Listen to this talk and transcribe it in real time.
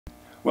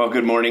Well,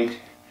 good morning.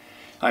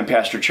 I'm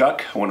Pastor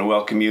Chuck. I want to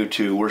welcome you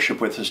to worship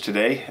with us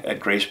today at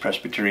Grace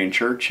Presbyterian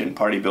Church in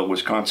Partyville,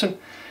 Wisconsin.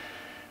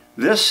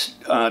 This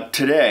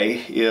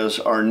today is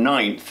our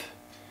 9th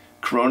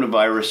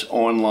coronavirus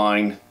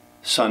online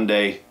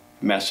Sunday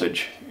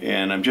message.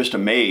 And I'm just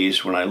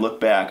amazed when I look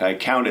back. I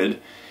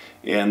counted,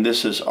 and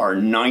this is our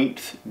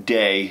 9th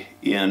day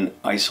in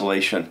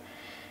isolation.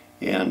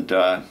 And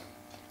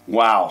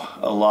wow,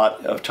 a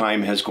lot of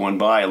time has gone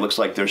by. It looks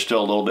like there's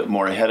still a little bit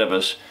more ahead of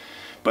us.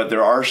 But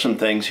there are some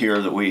things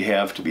here that we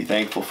have to be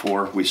thankful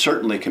for. We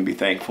certainly can be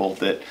thankful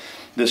that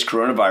this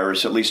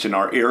coronavirus, at least in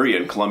our area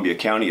in Columbia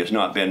County, has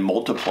not been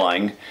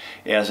multiplying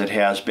as it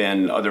has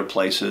been other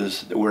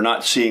places. We're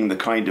not seeing the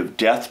kind of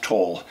death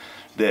toll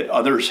that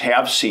others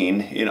have seen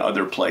in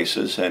other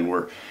places, and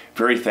we're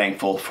very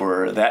thankful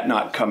for that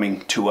not coming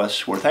to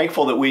us. We're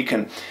thankful that we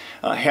can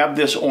have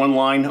this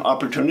online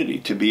opportunity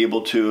to be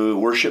able to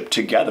worship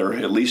together,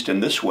 at least in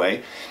this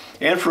way,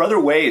 and for other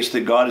ways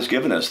that God has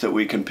given us, that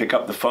we can pick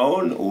up the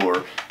phone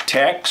or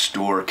text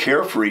or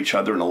care for each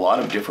other in a lot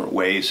of different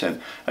ways. And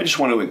I just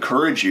want to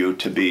encourage you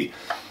to be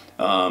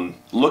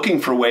looking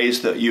for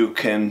ways that you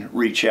can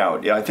reach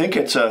out. I think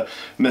it's a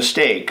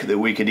mistake that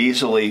we could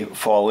easily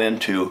fall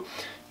into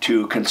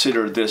to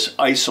consider this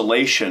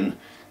isolation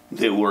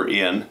that we're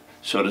in,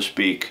 so to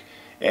speak,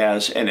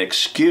 as an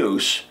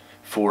excuse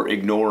for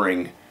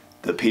ignoring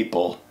the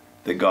people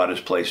that God has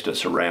placed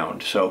us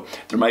around. So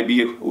there might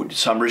be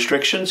some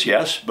restrictions,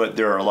 yes, but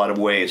there are a lot of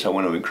ways. I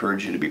want to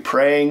encourage you to be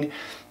praying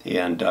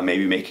and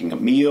maybe making a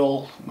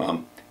meal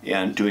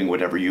and doing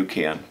whatever you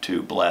can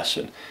to bless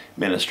and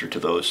minister to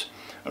those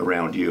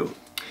around you.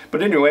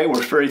 But anyway,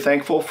 we're very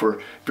thankful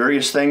for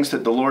various things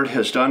that the Lord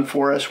has done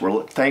for us.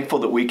 We're thankful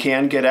that we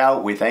can get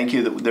out. We thank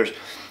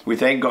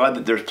God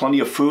that there's plenty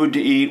of food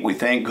to eat. We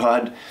thank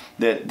God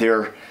that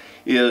there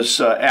is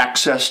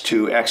access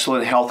to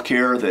excellent health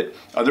care that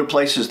other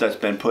places that's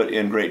been put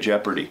in great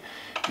jeopardy.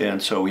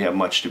 And so we have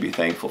much to be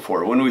thankful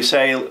for. When we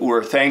say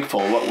we're thankful,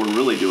 what we're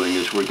really doing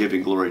is we're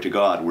giving glory to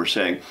God. We're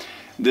saying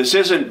this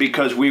isn't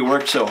because we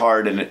worked so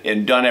hard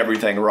and done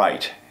everything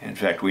right. In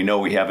fact, we know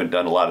we haven't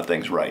done a lot of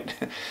things right.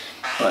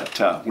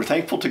 But we're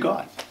thankful to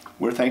God.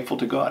 We're thankful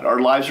to God.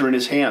 Our lives are in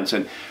His hands.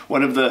 And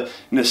one of the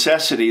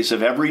necessities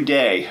of every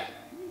day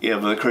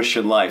of the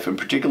Christian life, and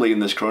particularly in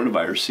this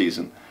coronavirus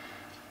season,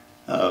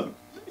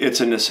 it's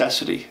a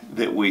necessity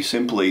that we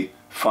simply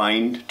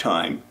find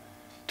time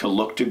to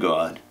look to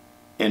God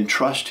and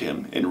trust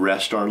Him and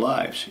rest our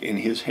lives in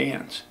His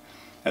hands.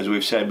 As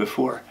we've said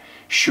before,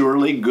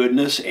 surely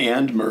goodness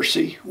and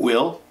mercy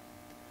will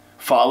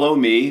follow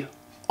me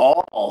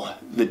all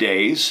the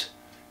days,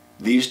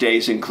 these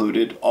days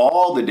included,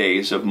 all the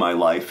days of my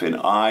life, and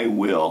I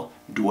will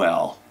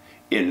dwell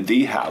in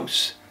the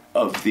house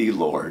of the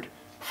Lord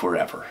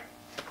forever.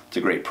 It's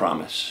a great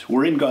promise.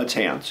 We're in God's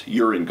hands.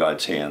 You're in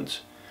God's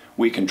hands.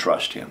 We can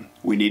trust Him.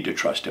 We need to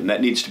trust Him.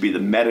 That needs to be the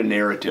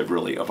meta-narrative,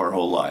 really, of our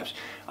whole lives.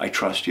 I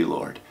trust you,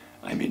 Lord.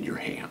 I'm in your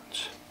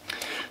hands.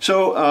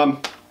 So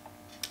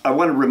I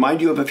want to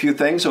remind you of a few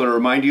things. I want to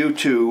remind you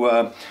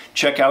to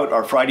check out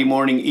our Friday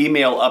morning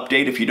email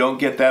update. If you don't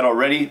get that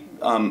already,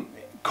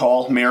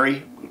 call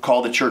Mary,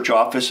 call the church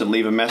office, and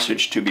leave a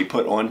message to be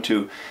put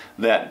onto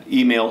that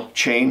email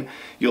chain.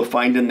 You'll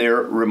find in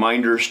there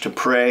reminders to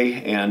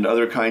pray and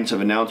other kinds of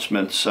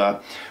announcements. I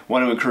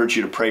want to encourage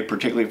you to pray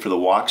particularly for the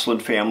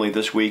Waxland family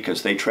this week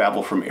as they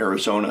travel from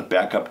Arizona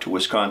back up to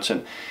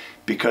Wisconsin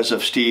because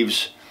of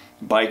Steve's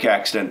bike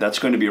accident. That's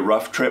going to be a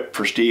rough trip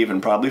for Steve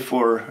and probably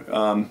for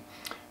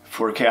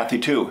Kathy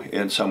too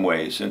in some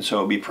ways, and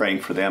so be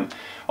praying for them.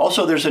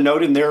 Also, there's a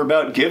note in there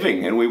about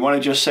giving, and we want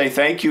to just say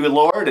thank you,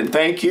 Lord, and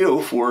thank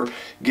you for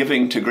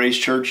giving to Grace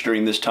Church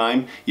during this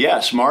time.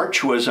 Yes,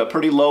 March was a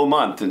pretty low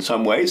month in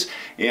some ways,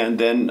 and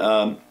then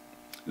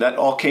that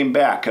all came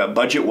back,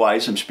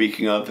 budget-wise, I'm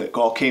speaking of, it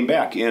all came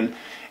back in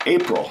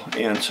April,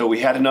 and so we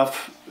had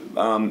enough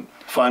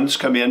funds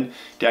come in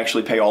to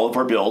actually pay all of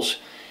our bills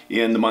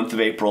in the month of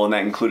April, and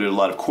that included a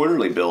lot of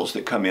quarterly bills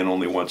that come in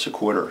only once a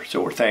quarter,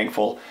 so we're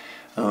thankful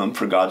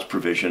for God's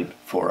provision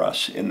for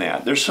us in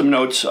that. There's some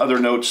notes, other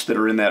notes that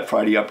are in that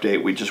Friday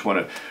update. We just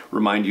want to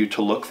remind you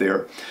to look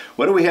there.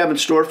 What do we have in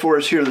store for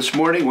us here this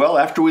morning? Well,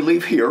 after we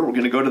leave here, we're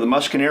going to go to the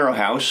Muscanero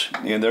house,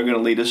 and they're going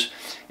to lead us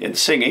in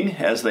singing,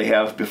 as they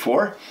have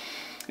before.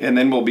 And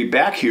then we'll be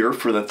back here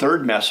for the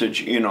third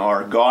message in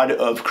our God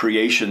of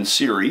Creation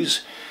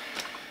series.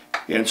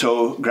 And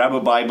so grab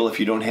a Bible if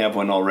you don't have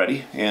one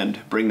already,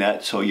 and bring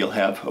that so you'll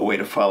have a way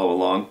to follow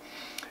along.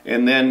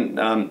 And then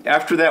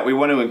after that, we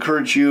want to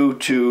encourage you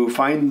to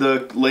find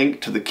the link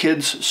to the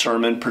kids'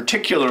 sermon,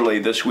 particularly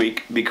this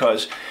week,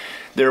 because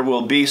there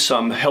will be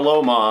some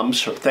hello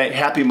moms,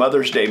 happy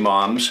Mother's Day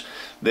moms,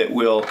 that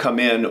will come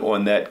in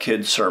on that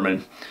kids'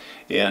 sermon.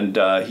 And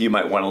you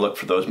might want to look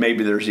for those.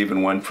 Maybe there's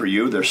even one for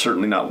you. There's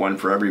certainly not one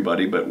for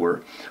everybody, but we're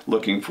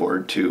looking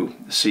forward to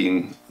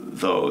seeing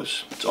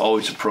those. It's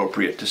always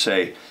appropriate to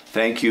say,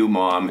 thank you,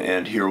 Mom,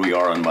 and here we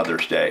are on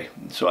Mother's Day.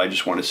 So I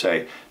just want to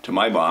say to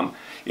my mom,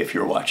 if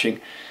you're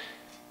watching,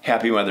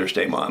 happy Mother's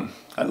Day, Mom.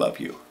 I love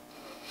you.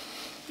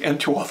 And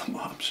to all the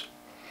moms.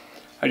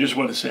 I just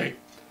want to say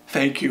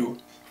thank you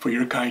for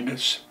your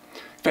kindness.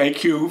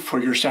 Thank you for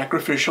your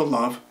sacrificial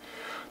love.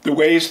 The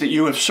ways that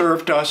you have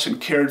served us and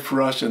cared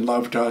for us and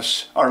loved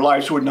us. Our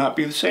lives would not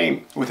be the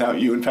same without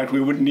you. In fact, we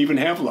wouldn't even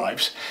have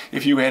lives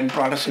if you hadn't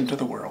brought us into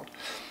the world.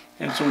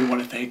 And so we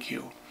want to thank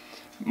you,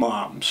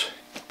 moms,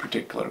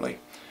 particularly,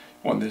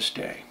 on this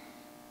day.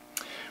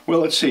 Well,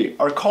 let's see.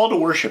 Our call to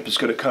worship is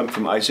going to come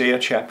from Isaiah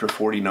chapter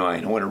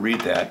 49. I want to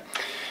read that.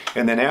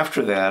 And then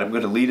after that, I'm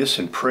going to lead us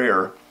in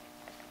prayer.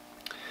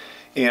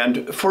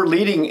 And for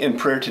leading in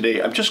prayer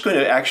today, I'm just going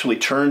to actually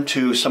turn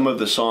to some of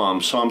the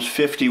Psalms, Psalms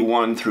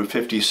 51 through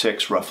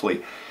 56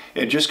 roughly,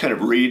 and just kind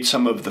of read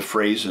some of the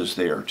phrases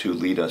there to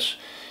lead us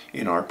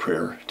in our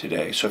prayer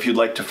today. So if you'd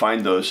like to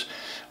find those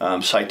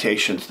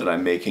citations that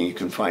I'm making, you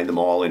can find them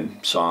all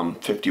in Psalm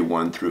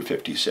 51 through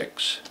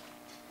 56.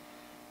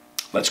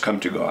 Let's come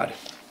to God,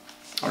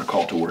 our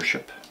call to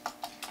worship,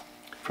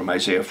 from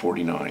Isaiah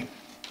 49.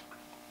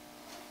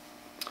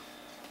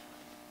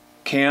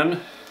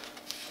 Can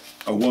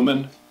a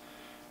woman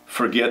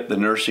forget the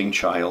nursing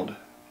child,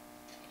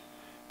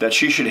 that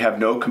she should have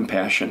no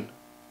compassion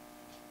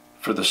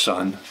for the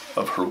son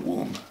of her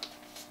womb?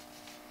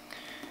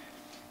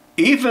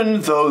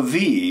 Even though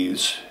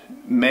these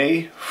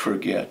may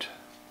forget,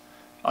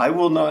 I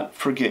will not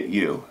forget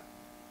you,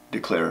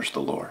 declares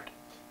the Lord.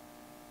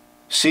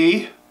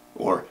 See,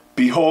 or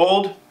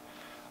behold,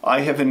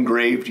 I have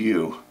engraved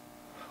you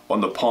on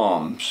the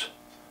palms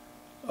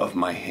of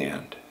my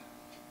hand.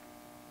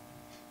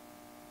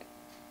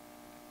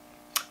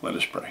 Let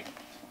us pray.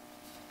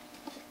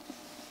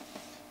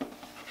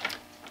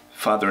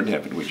 Father in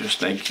heaven, we just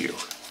thank you,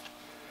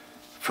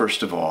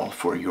 first of all,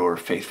 for your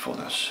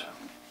faithfulness,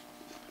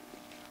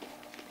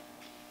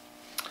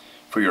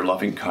 for your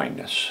loving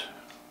kindness,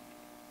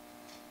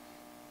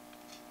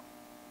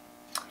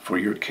 for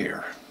your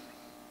care,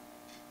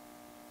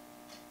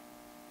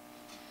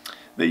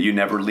 that you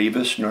never leave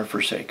us nor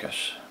forsake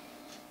us,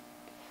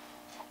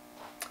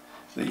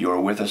 that you are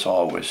with us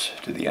always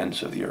to the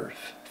ends of the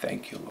earth.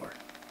 Thank you, Lord.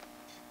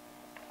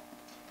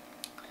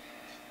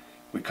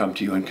 We come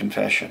to you in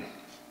confession.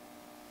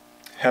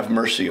 Have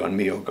mercy on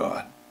me, O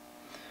God,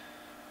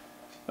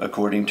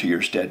 according to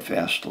your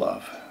steadfast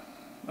love,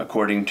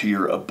 according to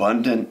your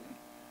abundant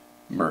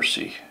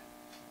mercy.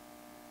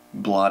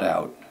 Blot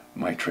out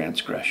my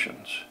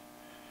transgressions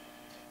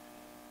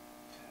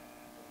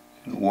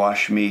and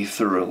wash me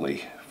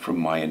thoroughly from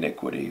my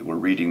iniquity. We're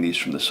reading these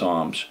from the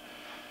Psalms.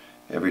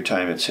 Every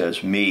time it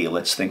says me,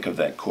 let's think of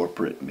that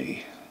corporate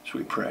me as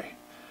we pray.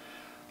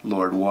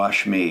 Lord,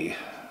 wash me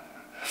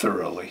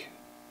thoroughly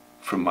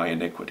from my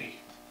iniquity,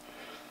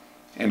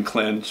 and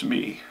cleanse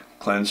me,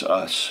 cleanse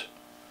us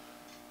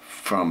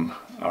from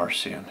our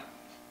sin.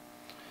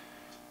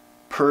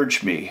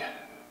 Purge me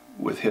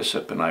with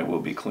hyssop, and I will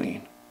be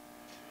clean.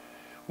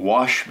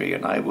 Wash me,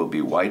 and I will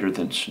be whiter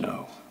than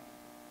snow.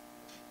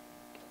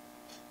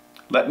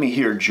 Let me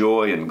hear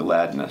joy and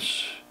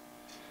gladness.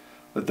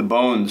 Let the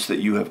bones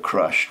that you have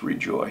crushed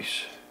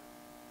rejoice.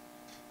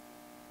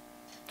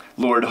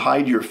 Lord,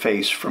 hide your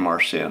face from our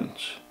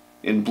sins,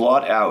 and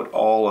blot out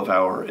all of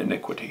our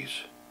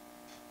iniquities.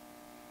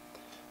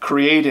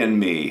 Create in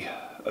me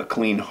a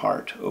clean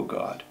heart, O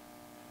God,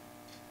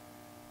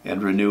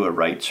 and renew a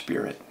right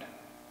spirit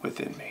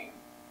within me.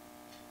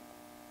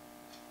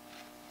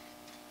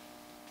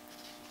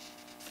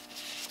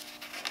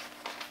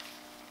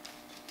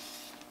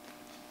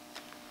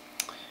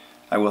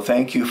 I will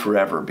thank you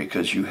forever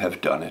because you have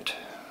done it.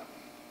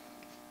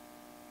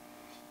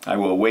 I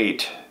will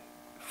wait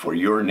for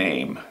your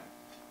name,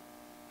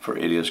 for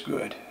it is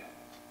good.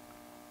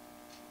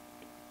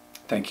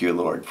 Thank you,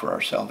 Lord, for our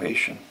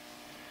salvation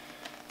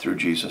through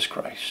Jesus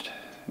Christ,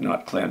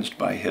 not cleansed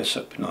by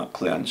hyssop, not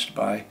cleansed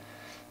by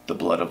the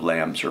blood of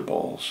lambs or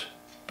bulls,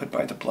 but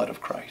by the blood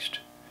of Christ.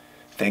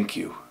 Thank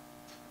you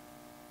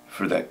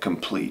for that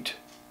complete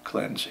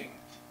cleansing.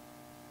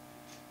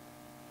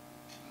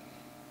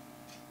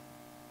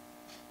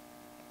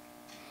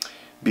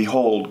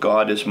 Behold,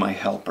 God is my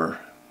helper.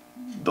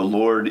 The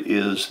Lord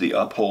is the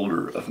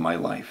upholder of my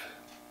life.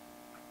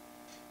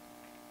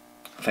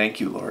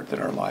 Thank you, Lord, that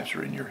our lives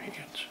are in your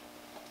hands.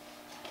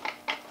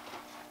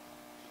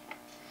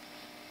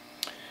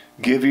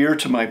 Give ear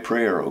to my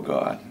prayer, O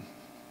God.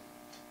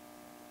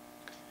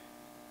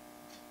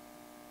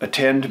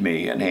 Attend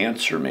me and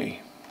answer me.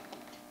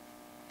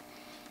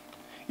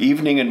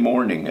 Evening and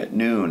morning at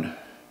noon,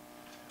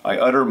 I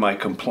utter my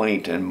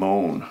complaint and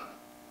moan,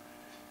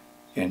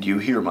 and you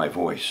hear my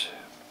voice.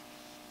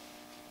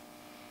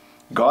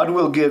 God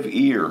will give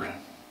ear.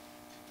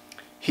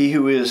 He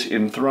who is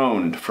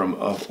enthroned from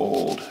of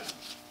old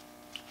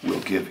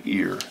will give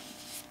ear.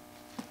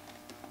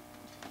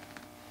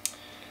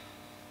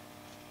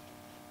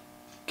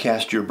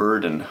 Cast your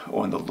burden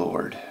on the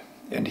Lord,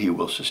 and he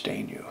will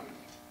sustain you.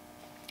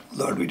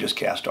 Lord, we just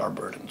cast our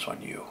burdens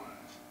on you.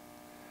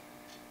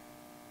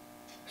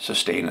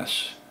 Sustain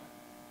us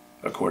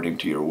according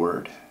to your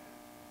word.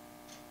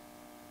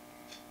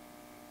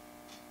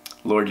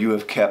 Lord, you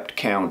have kept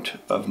count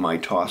of my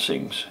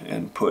tossings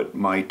and put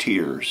my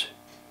tears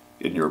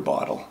in your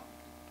bottle.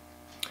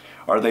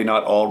 Are they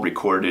not all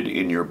recorded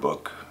in your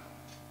book?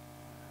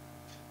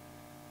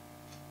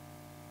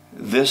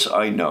 This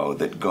I know,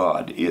 that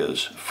God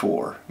is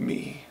for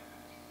me.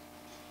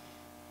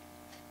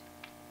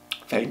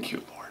 Thank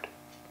you, Lord,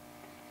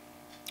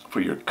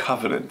 for your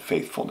covenant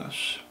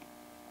faithfulness.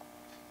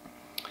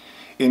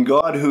 In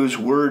God, whose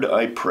word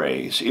I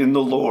praise, in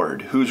the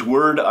Lord, whose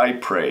word I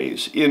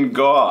praise, in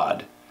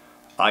God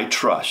I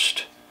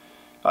trust.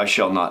 I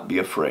shall not be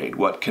afraid.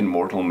 What can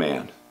mortal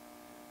man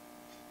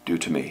do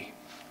to me?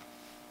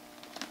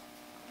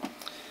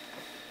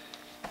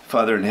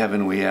 Father in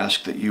heaven, we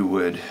ask that you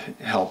would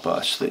help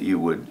us, that you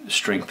would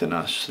strengthen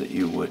us, that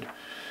you would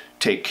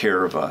take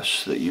care of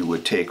us, that you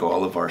would take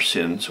all of our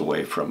sins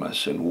away from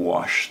us and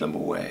wash them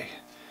away.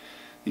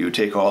 You would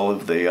take all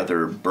of the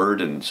other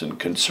burdens and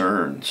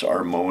concerns,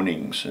 our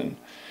moanings and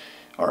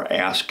our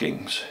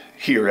askings.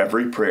 Hear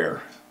every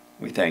prayer.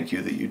 We thank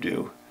you that you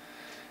do.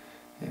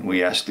 And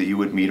we ask that you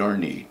would meet our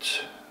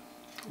needs.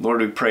 Lord,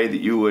 we pray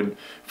that you would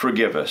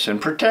forgive us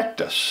and protect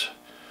us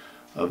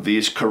of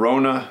these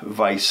corona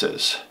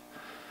vices,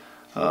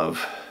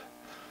 of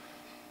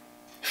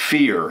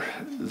fear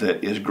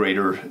that is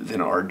greater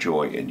than our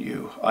joy in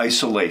you,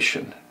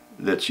 isolation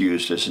that's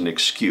used as an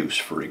excuse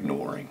for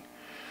ignoring,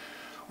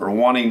 or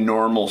wanting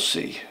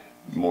normalcy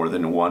more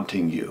than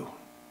wanting you.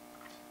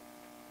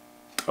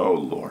 Oh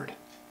Lord,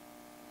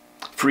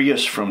 free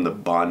us from the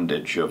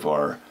bondage of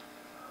our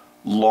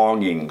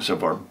longings,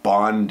 of our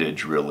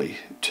bondage really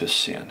to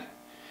sin.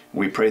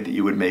 We pray that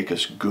you would make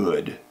us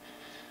good,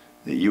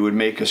 that you would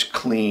make us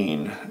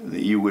clean,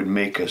 that you would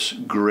make us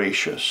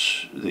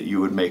gracious, that you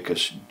would make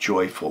us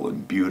joyful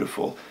and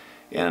beautiful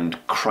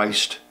and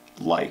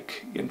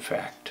Christ-like, in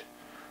fact,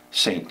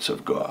 saints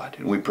of God.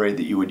 And we pray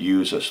that you would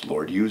use us,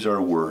 Lord. Use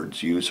our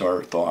words, use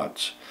our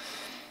thoughts,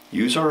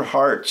 use our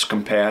hearts'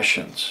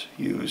 compassions,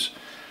 use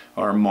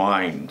our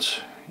minds,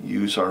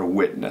 use our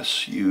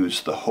witness,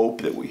 use the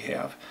hope that we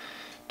have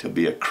to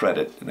be a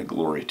credit and a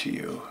glory to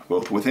you,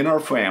 both within our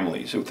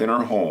families, within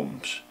our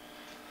homes,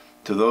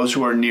 to those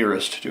who are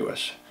nearest to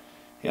us,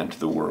 and to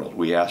the world.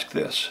 We ask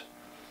this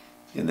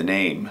in the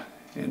name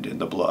and in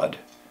the blood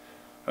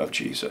of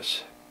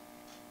Jesus.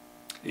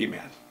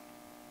 Amen.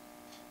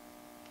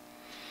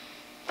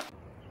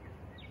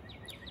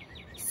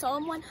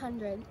 Psalm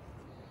 100.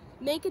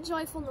 Make a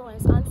joyful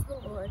noise unto the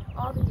Lord,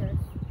 all the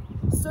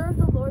earth. Serve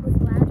the Lord with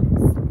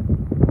gladness.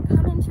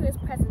 Come into his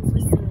presence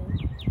with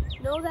singing.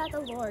 Know that the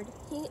Lord,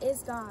 he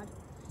is God.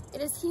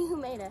 It is he who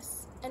made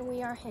us, and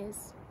we are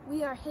his.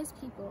 We are his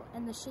people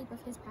and the sheep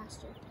of his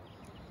pasture.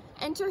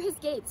 Enter his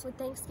gates with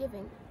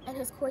thanksgiving and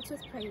his courts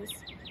with praise.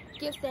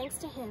 Give thanks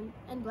to him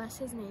and bless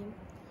his name.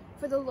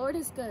 For the Lord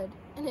is good,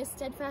 and his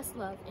steadfast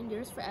love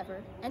endures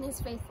forever, and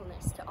his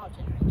faithfulness to all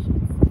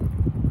generations.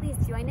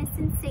 Please join us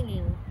in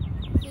singing,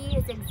 He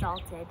is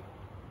Exalted.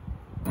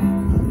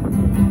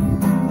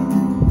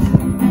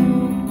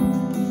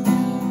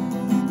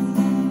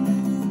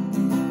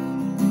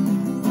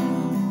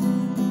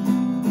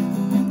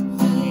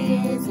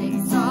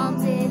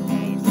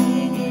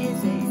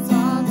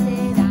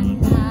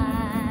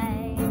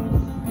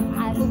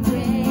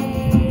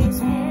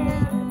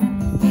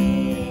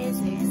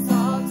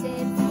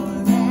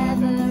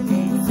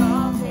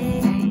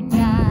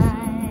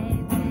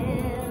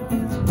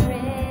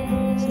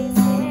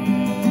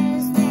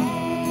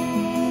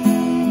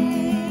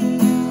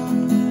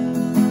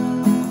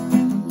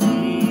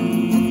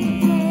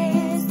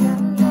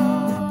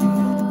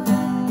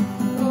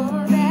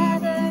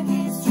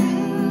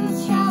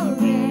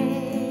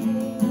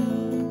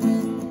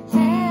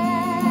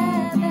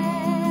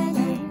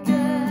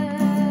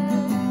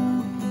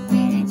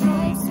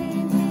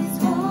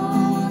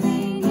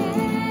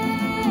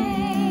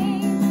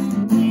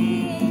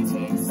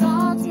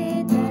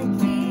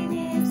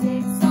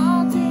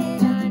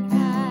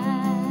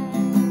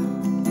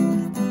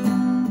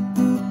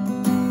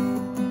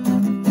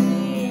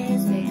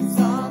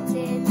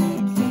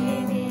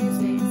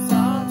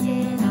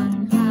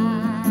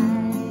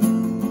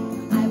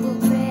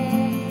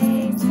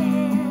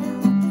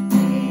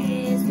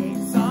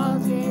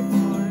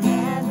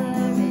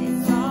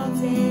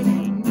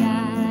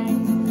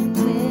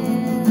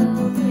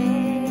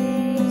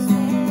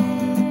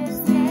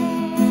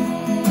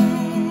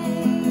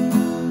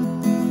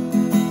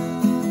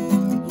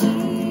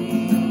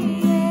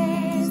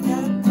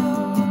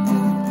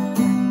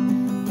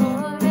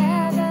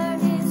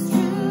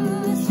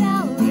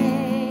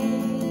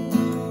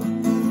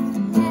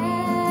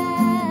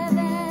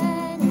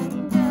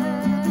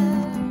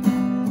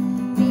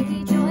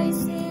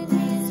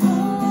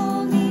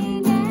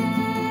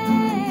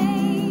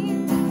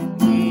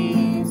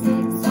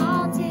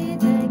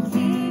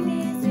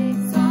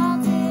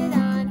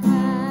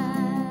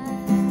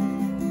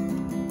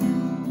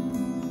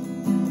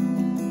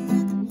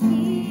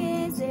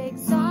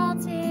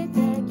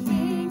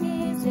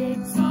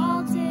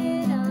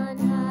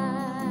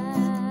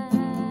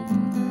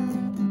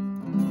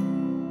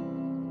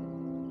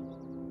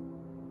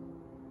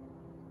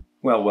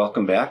 Well,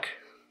 welcome back.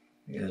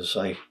 As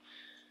I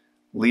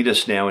lead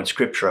us now in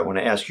Scripture, I want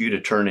to ask you to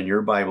turn in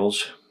your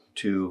Bibles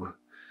to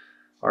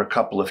our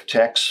couple of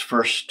texts,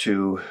 first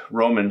to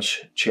Romans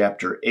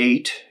chapter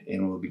 8,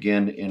 and we'll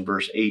begin in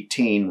verse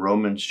 18,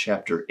 Romans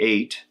chapter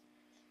 8,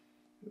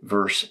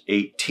 verse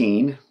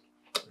 18,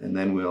 and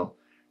then we'll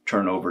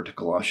turn over to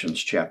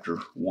Colossians chapter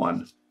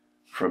 1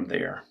 from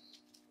there.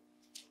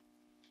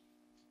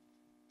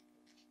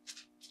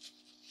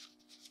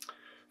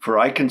 For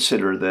I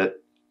consider that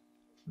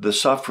the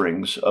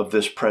sufferings of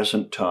this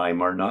present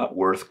time are not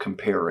worth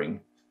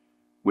comparing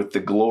with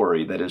the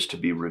glory that is to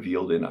be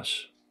revealed in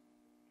us.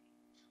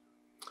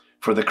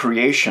 For the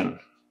creation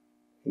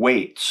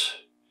waits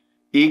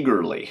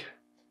eagerly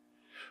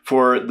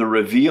for the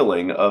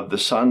revealing of the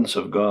sons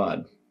of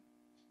God.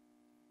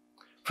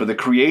 For the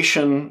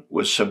creation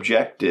was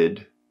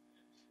subjected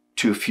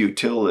to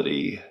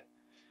futility,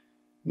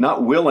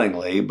 not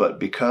willingly,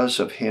 but because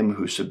of him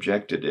who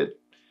subjected it,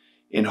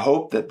 in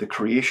hope that the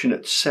creation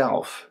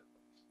itself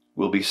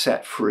will be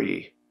set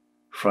free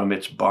from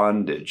its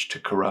bondage to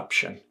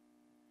corruption,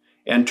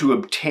 and to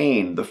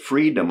obtain the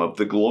freedom of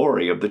the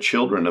glory of the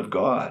children of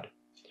God.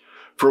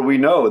 For we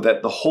know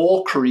that the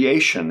whole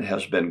creation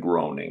has been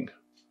groaning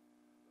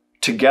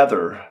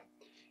together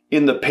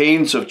in the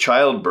pains of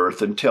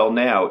childbirth until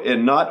now,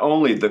 and not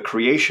only the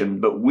creation,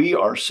 but we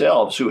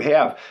ourselves who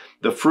have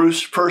the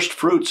first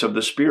fruits of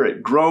the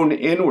Spirit groan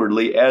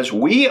inwardly as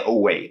we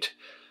await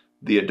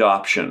the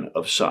adoption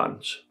of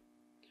sons,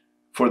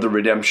 for the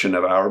redemption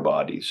of our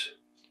bodies.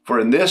 For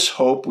in this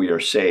hope we are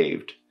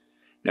saved.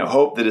 Now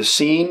hope that is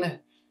seen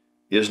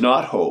is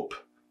not hope,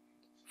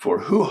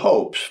 for who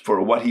hopes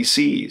for what he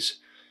sees?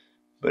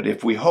 But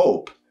if we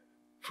hope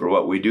for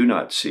what we do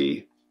not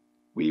see,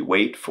 we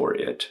wait for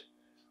it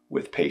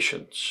with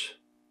patience.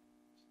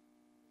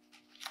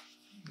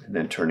 And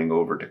then turning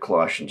over to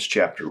Colossians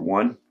chapter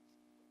 1,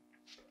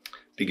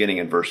 beginning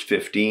in verse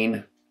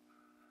 15.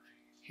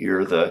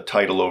 Here the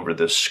title over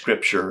this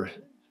scripture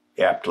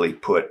aptly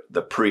put,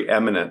 the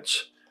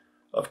preeminence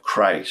of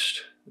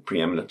Christ, the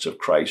preeminence of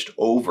Christ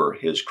over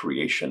his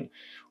creation,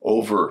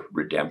 over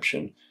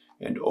redemption,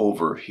 and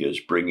over his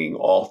bringing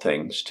all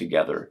things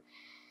together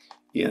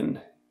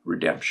in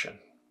redemption.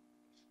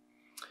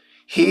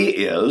 He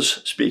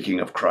is, speaking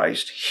of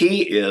Christ,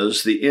 he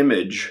is the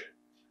image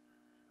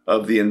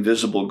of the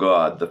invisible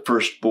God, the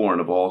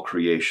firstborn of all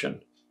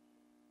creation.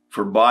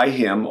 For by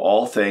him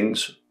all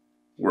things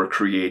were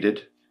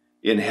created,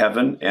 in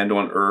heaven and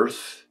on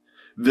earth,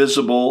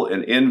 visible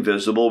and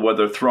invisible,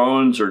 whether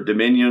thrones or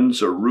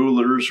dominions or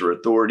rulers or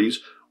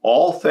authorities,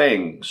 all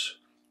things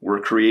were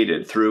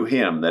created through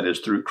him, that is,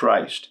 through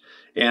Christ,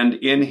 and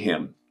in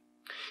him.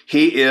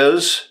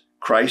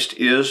 Christ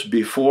is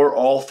before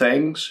all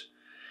things,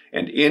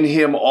 and in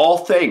him all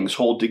things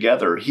hold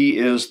together. He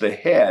is the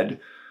head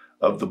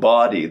of the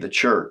body, the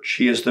church.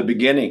 He is the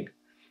beginning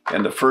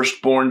and the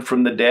firstborn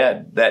from the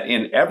dead, that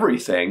in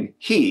everything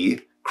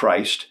he,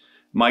 Christ,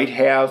 might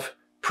have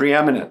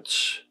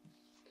preeminence.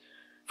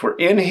 For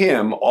in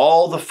him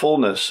all the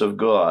fullness of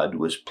God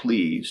was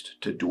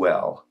pleased to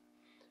dwell,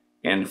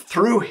 and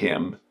through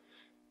him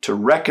to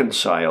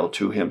reconcile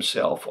to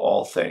himself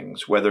all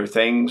things, whether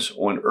things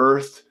on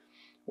earth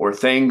or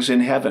things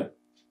in heaven,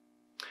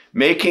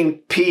 making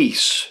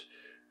peace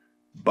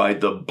by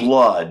the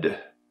blood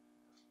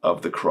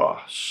of the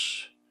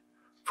cross.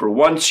 For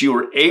once you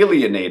were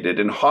alienated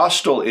and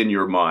hostile in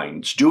your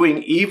minds,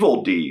 doing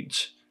evil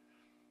deeds,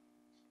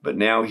 but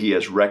now he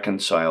has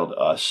reconciled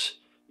us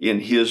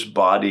in his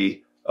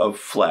body of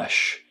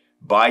flesh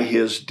by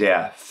his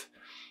death,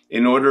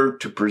 in order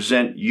to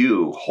present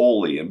you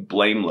holy and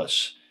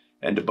blameless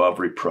and above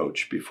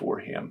reproach before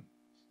him.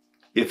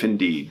 If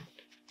indeed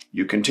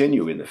you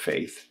continue in the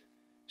faith,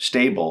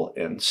 stable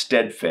and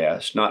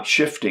steadfast, not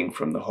shifting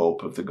from the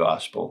hope of the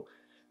gospel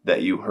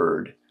that you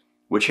heard,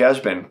 which has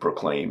been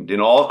proclaimed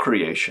in all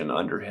creation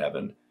under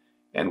heaven,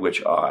 and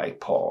which I,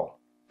 Paul,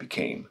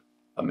 became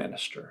a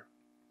minister.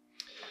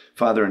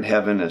 Father in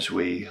heaven, as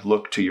we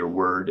look to your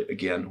word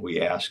again, we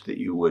ask that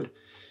you would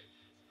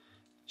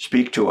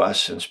speak to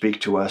us and speak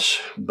to us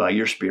by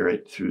your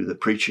Spirit through the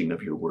preaching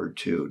of your word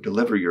too.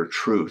 Deliver your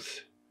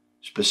truth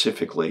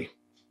specifically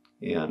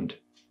and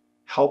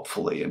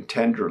helpfully and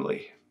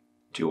tenderly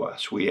to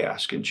us. We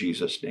ask in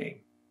Jesus' name.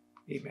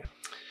 Amen.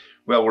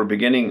 Well, we're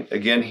beginning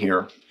again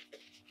here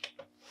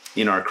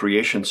in our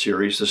creation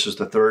series. This is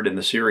the third in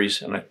the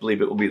series, and I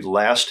believe it will be the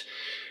last.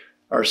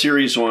 Our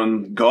series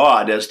on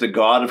God as the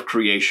God of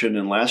creation.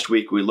 And last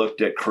week we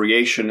looked at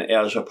creation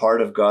as a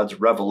part of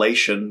God's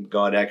revelation,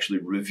 God actually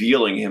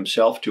revealing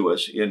himself to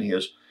us in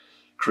his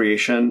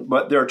creation.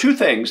 But there are two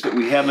things that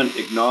we haven't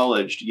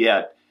acknowledged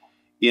yet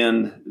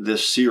in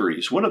this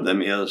series. One of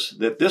them is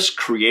that this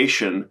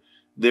creation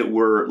that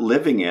we're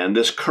living in,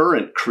 this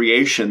current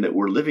creation that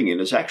we're living in,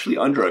 is actually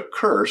under a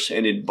curse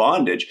and in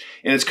bondage,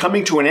 and it's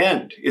coming to an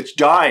end. It's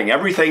dying.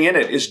 Everything in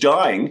it is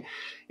dying.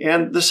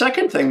 And the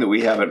second thing that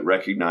we haven't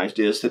recognized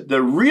is that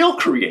the real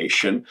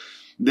creation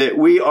that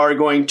we are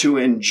going to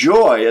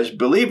enjoy as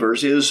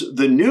believers is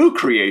the new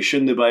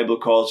creation. The Bible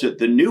calls it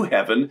the new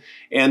heaven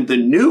and the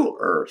new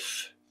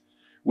earth,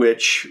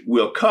 which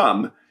will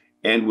come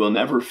and will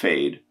never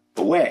fade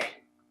away.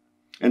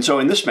 And so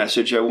in this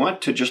message, I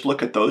want to just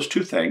look at those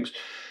two things,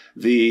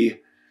 the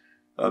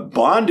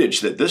bondage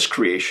that this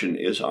creation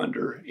is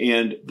under,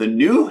 and the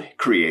new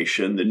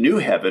creation, the new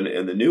heaven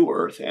and the new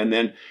earth, and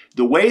then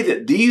the way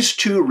that these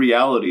two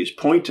realities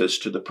point us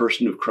to the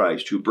person of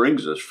Christ who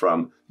brings us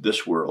from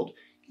this world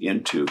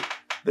into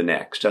the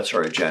next. That's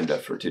our agenda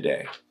for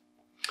today.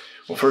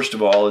 Well, first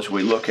of all, as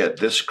we look at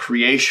this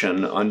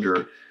creation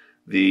under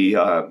the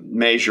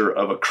measure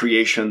of a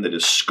creation that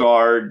is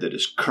scarred, that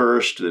is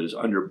cursed, that is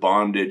under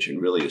bondage,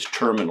 and really is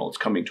terminal, it's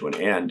coming to an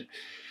end,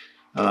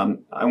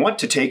 I want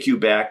to take you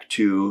back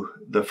to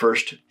the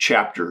first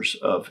chapters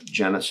of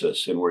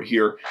Genesis. And we're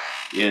here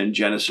in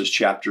Genesis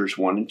chapters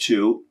 1 and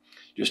 2,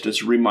 just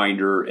as a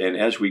reminder. And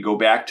as we go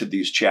back to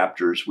these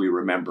chapters, we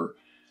remember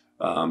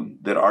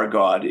that our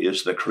God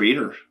is the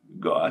creator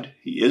God.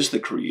 He is the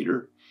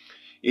creator.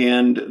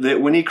 And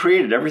that when he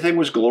created, everything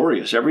was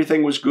glorious,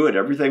 everything was good,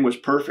 everything was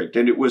perfect,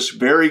 and it was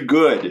very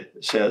good,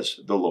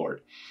 says the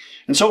Lord.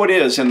 And so it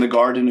is in the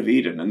Garden of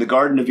Eden. In the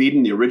Garden of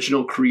Eden, the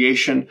original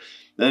creation,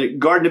 the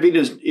Garden of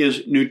Eden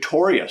is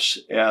notorious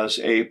as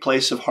a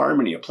place of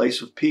harmony, a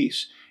place of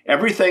peace.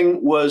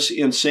 Everything was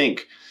in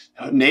sync.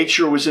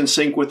 Nature was in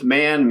sync with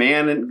man,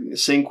 man in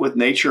sync with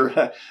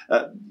nature,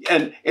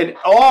 and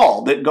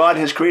all that God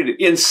has created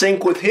in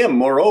sync with him,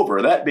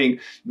 moreover, that being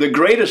the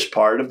greatest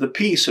part of the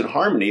peace and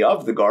harmony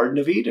of the Garden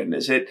of Eden,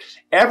 is that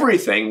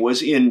everything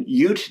was in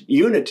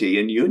unity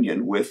and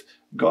union with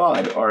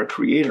God, our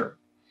Creator.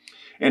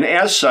 And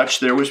as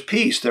such, there was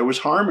peace, there was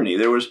harmony,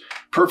 there was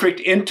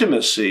perfect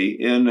intimacy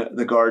in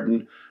the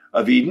Garden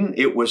of Eden.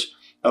 It was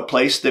a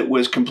place that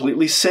was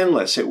completely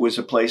sinless. It was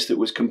a place that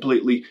was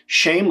completely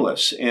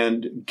shameless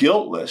and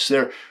guiltless.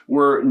 There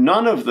were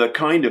none of the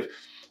kind of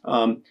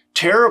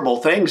terrible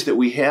things that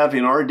we have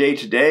in our day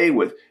today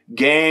with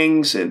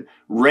gangs and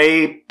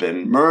rape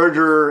and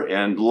murder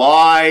and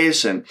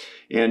lies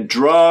and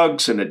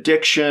drugs and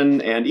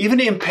addiction and even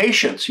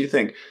impatience. You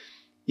think,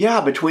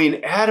 yeah,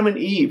 between Adam and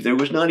Eve, there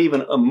was not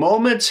even a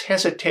moment's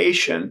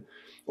hesitation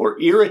or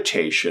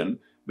irritation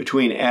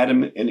between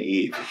Adam and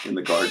Eve in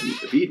the Garden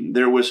of Eden.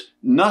 There was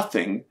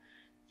nothing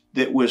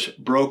that was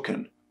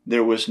broken.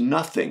 There was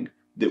nothing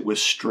that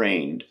was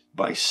strained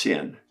by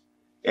sin.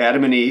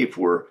 Adam and Eve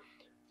were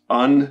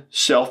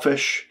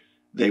unselfish.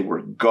 They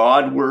were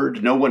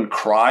Godward. No one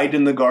cried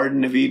in the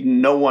Garden of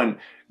Eden. No one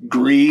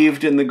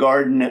grieved in the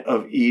Garden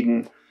of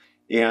Eden.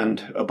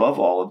 And above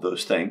all of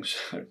those things,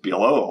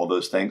 below all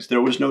those things,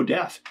 there was no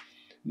death.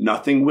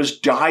 Nothing was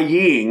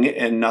dying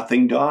and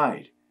nothing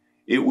died.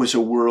 It was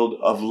a world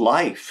of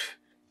life,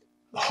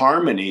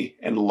 harmony,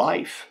 and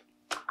life.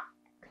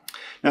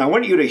 Now, I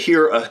want you to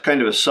hear a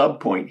kind of a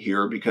sub-point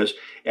here, because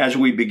as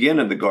we begin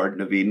in the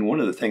Garden of Eden, one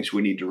of the things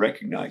we need to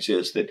recognize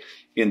is that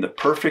in the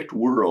perfect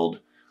world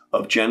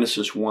of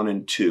Genesis 1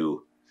 and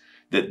 2,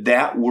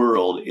 that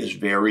world is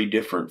very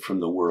different from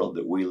the world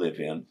that we live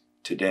in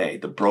today,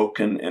 the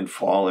broken and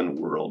fallen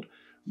world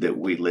that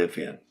we live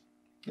in.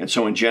 And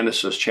so in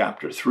Genesis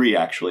chapter 3,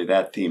 actually,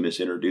 that theme is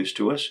introduced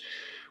to us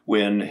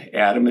when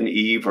Adam and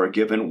Eve are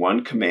given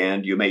one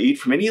command: you may eat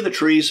from any of the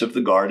trees of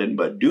the garden,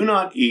 but do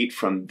not eat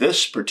from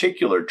this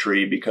particular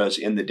tree, because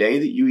in the day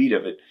that you eat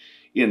of it,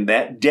 in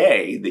that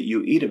day that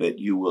you eat of it,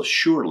 you will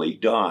surely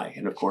die.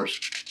 And of course,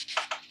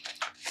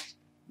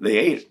 they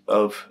ate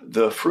of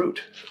the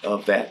fruit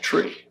of that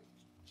tree.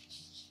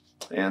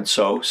 And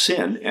so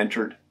sin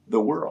entered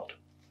the world.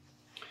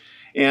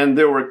 And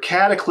there were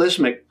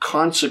cataclysmic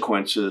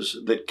consequences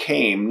that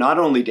came not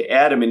only to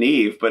Adam and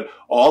Eve, but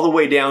all the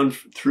way down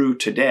through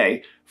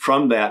today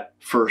from that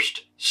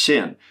first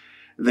sin.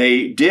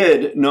 They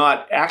did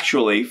not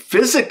actually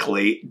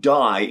physically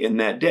die in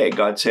that day.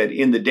 God said,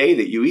 in the day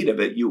that you eat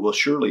of it, you will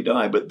surely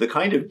die. But the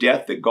kind of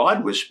death that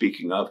God was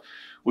speaking of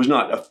was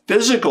not a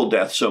physical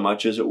death so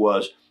much as it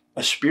was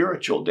a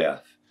spiritual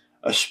death.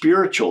 A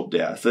spiritual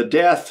death, a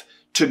death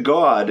to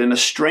God. An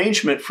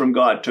estrangement from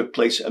God took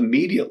place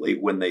immediately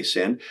when they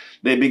sinned.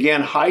 They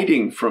began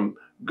hiding from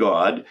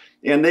God,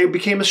 and they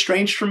became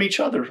estranged from each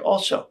other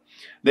also.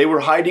 They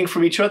were hiding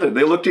from each other.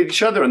 They looked at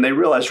each other and they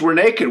realized, we're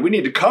naked. We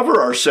need to cover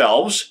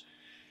ourselves.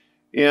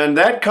 And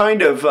that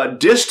kind of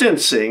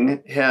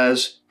distancing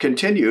has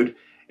continued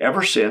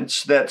ever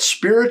since. That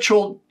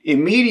spiritual,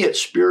 immediate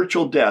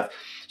spiritual death.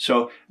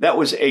 So that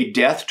was a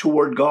death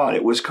toward God.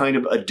 It was kind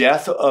of a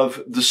death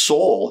of the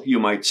soul, you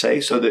might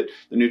say, so that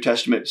the New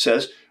Testament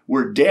says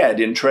we're dead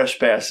in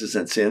trespasses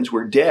and sins.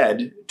 We're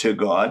dead to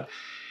God.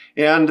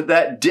 And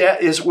that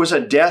death was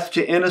a death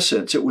to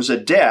innocence. It was a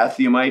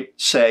death, you might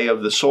say,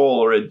 of the soul,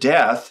 or a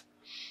death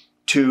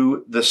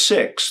to the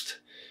sixth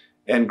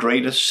and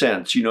greatest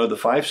sense. You know the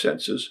five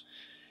senses.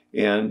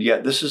 And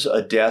yet this is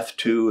a death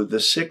to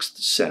the sixth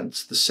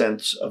sense, the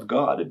sense of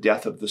God, a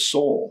death of the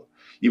soul.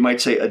 You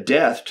might say a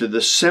death to the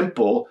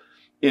simple,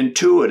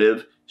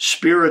 intuitive,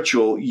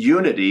 spiritual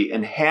unity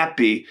and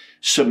happy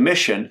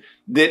submission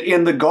that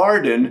in the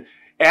garden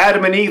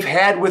Adam and Eve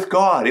had with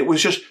God. It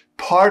was just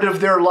part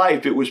of their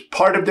life. It was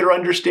part of their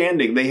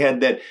understanding. They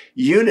had that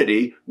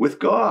unity with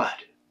God.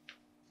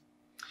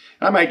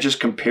 I might just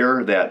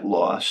compare that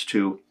loss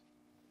to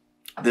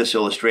this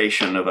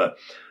illustration of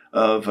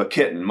a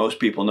kitten. Most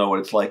people know what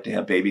it's like to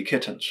have baby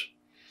kittens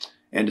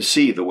and to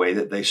see the way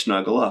that they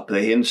snuggle up.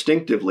 They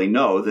instinctively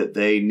know that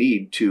they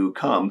need to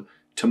come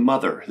to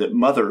mother, that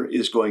mother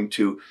is going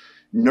to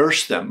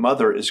nurse them,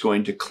 mother is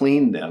going to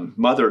clean them,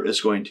 mother is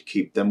going to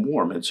keep them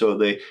warm. And so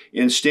they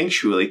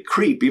instinctually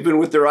creep, even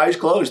with their eyes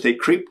closed, they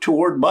creep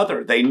toward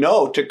mother. They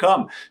know to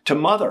come to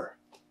mother.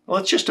 Well,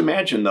 let's just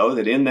imagine, though,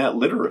 that in that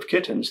litter of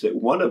kittens, that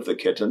one of the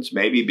kittens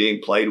may be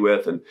being played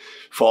with and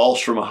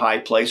falls from a high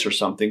place or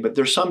something, but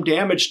there's some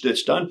damage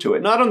that's done to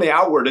it. Not on the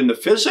outward and the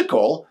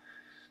physical,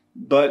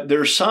 but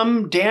there's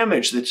some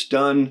damage that's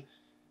done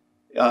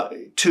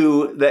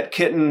to that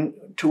kitten,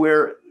 to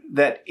where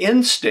that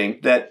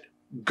instinct, that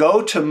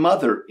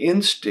go-to-mother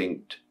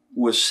instinct,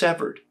 was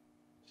severed.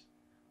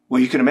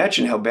 Well, you can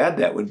imagine how bad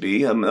that would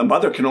be. A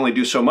mother can only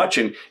do so much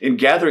in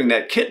gathering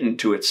that kitten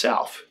to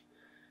itself.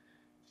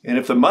 And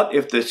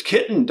if this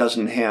kitten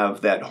doesn't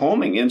have that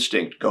homing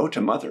instinct, go to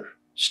mother.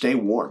 Stay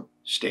warm,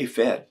 stay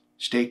fed,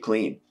 stay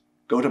clean.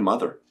 Go to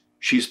mother.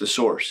 She's the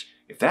source.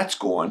 If that's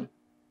gone,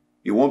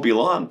 it won't be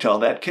long till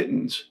that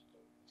kitten's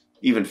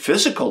even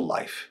physical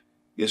life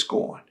is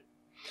gone.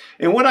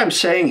 And what I'm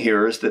saying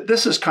here is that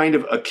this is kind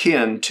of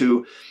akin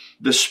to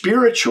the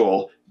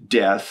spiritual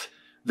death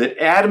that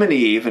Adam and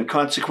Eve, and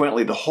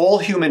consequently the whole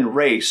human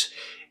race,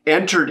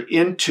 entered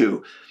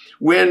into.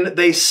 When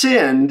they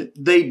sinned,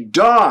 they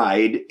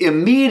died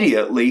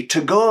immediately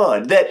to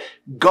God. That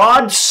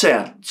God's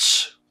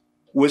sense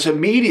was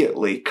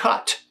immediately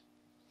cut.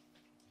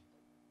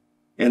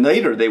 And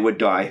later they would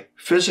die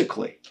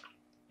physically.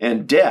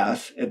 And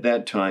death at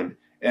that time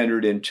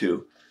entered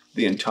into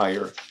the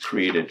entire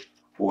created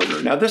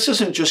order. Now, this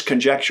isn't just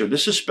conjecture.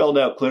 This is spelled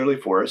out clearly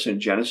for us in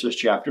Genesis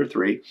chapter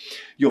 3.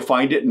 You'll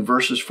find it in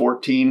verses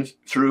 14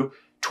 through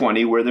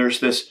 20, where there's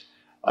this,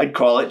 I'd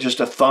call it just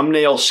a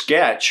thumbnail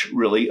sketch,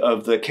 really,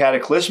 of the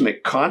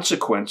cataclysmic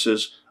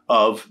consequences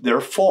of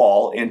their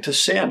fall into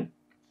sin.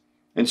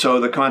 And so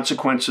the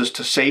consequences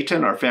to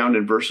Satan are found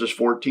in verses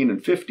 14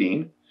 and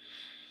 15.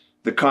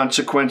 The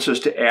consequences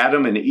to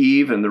Adam and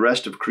Eve and the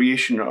rest of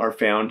creation are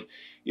found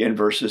in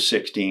verses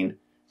 16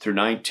 through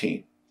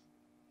 19.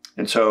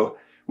 And so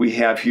we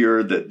have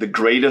here that the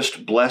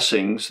greatest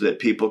blessings that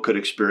people could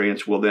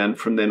experience will then,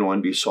 from then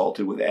on, be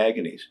salted with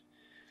agonies.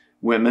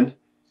 Women,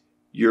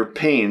 your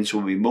pains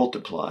will be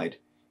multiplied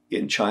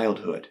in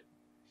childhood,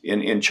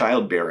 in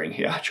childbearing.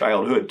 Yeah,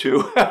 childhood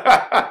too.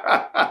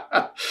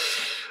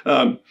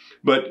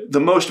 But the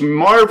most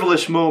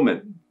marvelous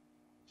moment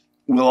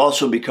will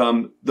also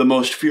become the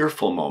most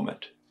fearful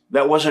moment.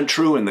 That wasn't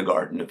true in the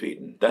Garden of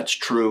Eden. That's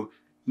true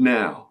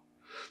now.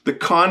 The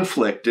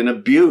conflict and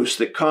abuse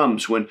that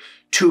comes when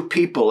two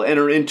people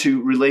enter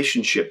into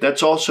relationship,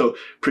 that's also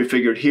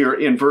prefigured here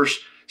in verse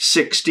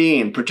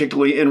 16,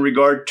 particularly in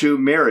regard to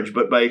marriage,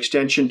 but by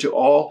extension to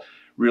all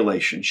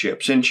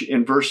relationships.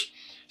 In verse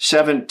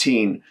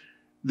 17,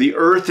 the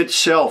earth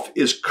itself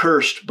is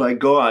cursed by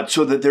God,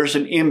 so that there's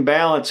an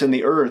imbalance in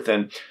the earth,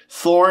 and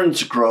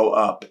thorns grow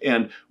up,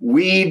 and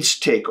weeds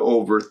take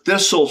over,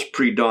 thistles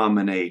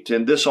predominate,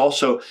 and this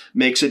also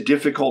makes it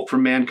difficult for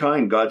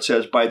mankind. God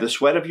says, by the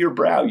sweat of your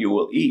brow you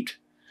will eat.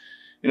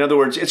 In other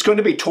words, it's going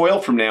to be toil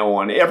from now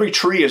on. Every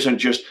tree isn't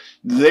just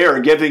there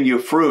giving you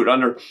fruit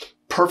under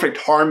perfect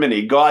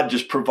harmony, God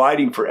just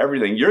providing for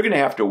everything. You're going to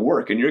have to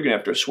work, and you're going to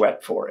have to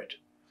sweat for it.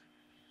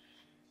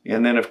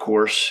 And then, of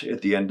course,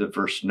 at the end of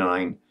verse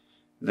 9,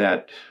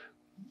 that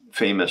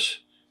famous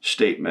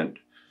statement,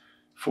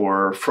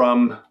 for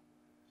from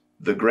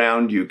the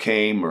ground you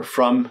came, or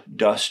from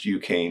dust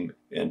you came,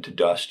 and to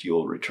dust you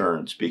will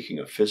return, speaking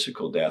of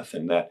physical death.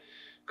 And that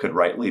could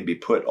rightly be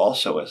put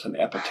also as an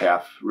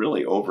epitaph,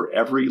 really, over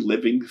every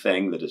living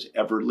thing that has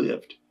ever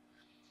lived.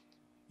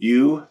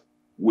 You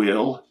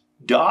will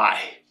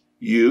die.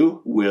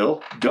 You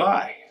will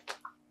die.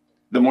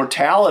 The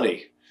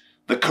mortality,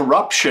 the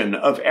corruption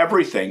of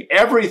everything.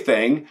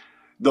 Everything,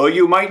 though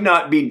you might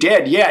not be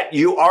dead yet,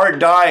 you are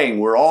dying.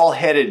 We're all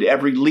headed,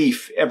 every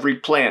leaf, every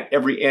plant,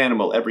 every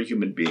animal, every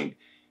human being,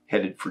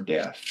 headed for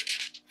death,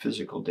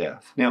 physical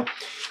death. Now,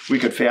 we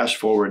could fast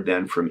forward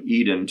then from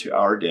Eden to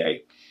our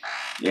day.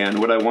 And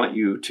what I want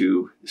you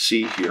to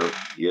see here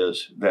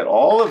is that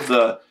all of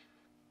the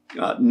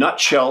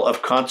nutshell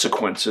of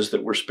consequences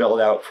that were spelled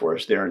out for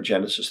us there in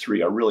Genesis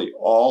 3 are really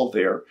all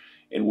there,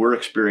 and we're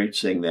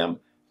experiencing them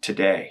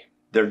today.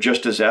 They're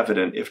just as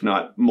evident, if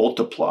not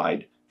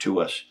multiplied, to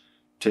us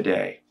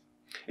today.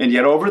 And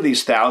yet over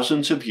these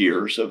thousands of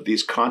years of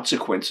these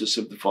consequences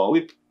of the fall,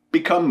 we've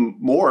become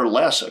more or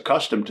less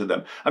accustomed to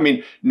them. I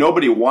mean,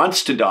 nobody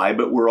wants to die,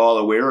 but we're all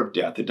aware of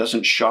death. It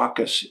doesn't shock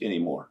us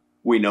anymore.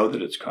 We know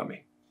that it's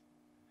coming.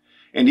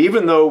 And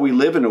even though we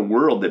live in a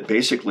world that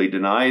basically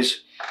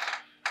denies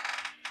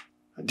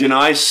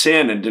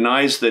sin and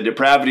denies the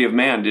depravity of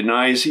man,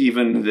 denies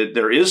even that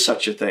there is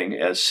such a thing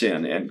as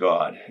sin and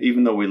God.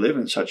 Even though we live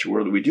in such a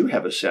world, we do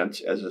have a sense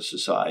as a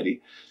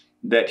society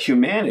that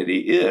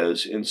humanity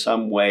is in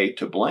some way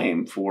to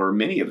blame for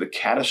many of the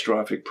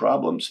catastrophic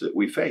problems that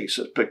we face,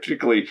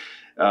 particularly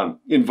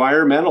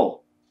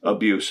environmental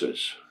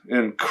abuses.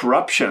 And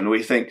corruption,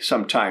 we think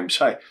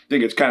sometimes, I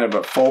think it's kind of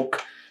a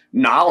folk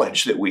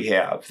knowledge that we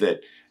have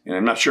that, and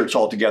I'm not sure it's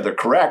altogether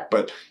correct,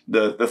 but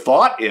the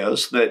thought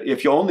is that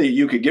if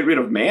you could get rid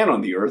of man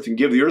on the earth and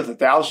give the earth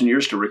 1,000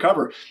 years to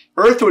recover,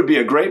 earth would be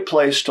a great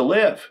place to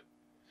live.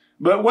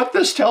 But what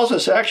this tells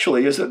us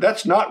actually is that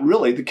that's not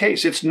really the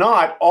case. It's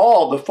not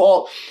all the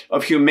fault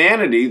of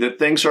humanity that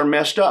things are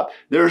messed up.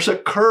 There's a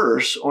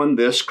curse on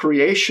this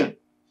creation.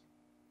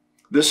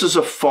 This is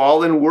a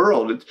fallen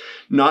world. It's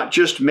not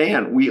just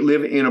man. We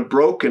live in a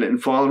broken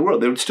and fallen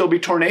world. There would still be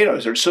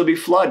tornadoes. There would still be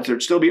floods. There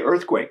would still be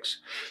earthquakes.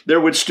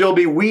 There would still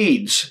be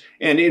weeds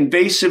and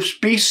invasive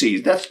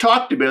species. That's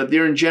talked about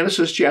there in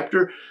Genesis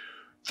chapter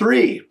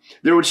 3.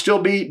 There would still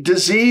be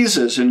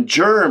diseases and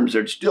germs.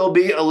 There'd still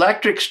be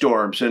electric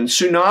storms and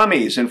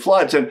tsunamis and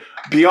floods. And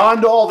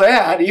beyond all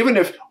that, even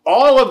if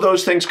all of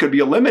those things could be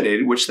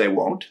eliminated, which they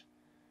won't,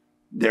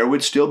 there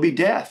would still be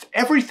death.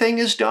 Everything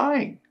is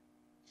dying.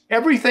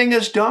 Everything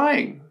is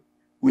dying.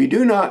 We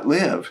do not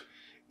live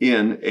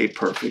in a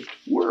perfect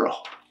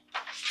world.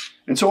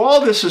 And so all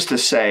this is to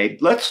say,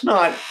 let's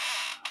not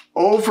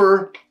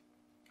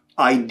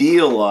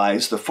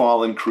over-idealize the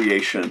fallen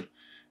creation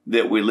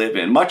that we live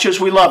in. Much as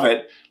we love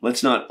it,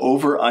 let's not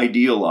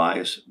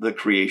over-idealize the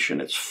creation.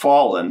 It's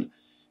fallen,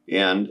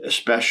 and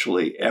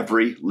especially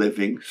every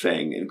living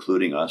thing,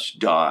 including us,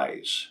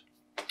 dies.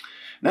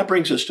 And that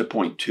brings us to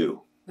point 2.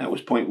 That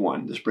was point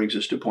 1. This brings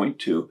us to point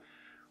 2,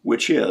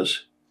 which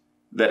is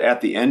that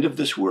at the end of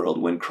this world,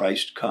 when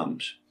Christ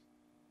comes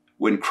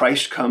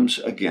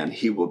again,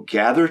 he will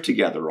gather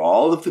together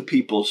all of the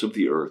peoples of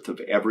the earth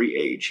of every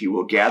age. He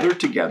will gather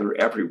together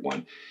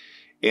everyone,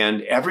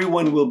 and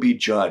everyone will be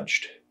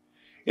judged.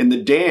 And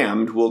the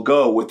damned will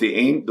go with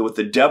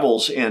the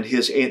devil and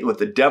his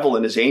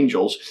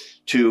angels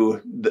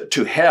to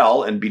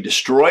hell and be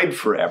destroyed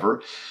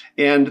forever.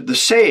 And the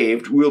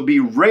saved will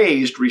be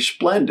raised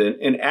resplendent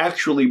and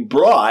actually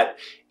brought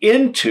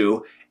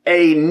into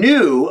a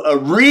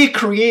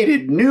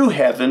recreated new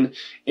heaven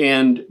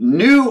and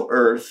new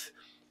earth,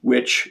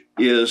 which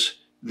is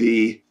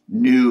the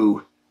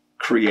new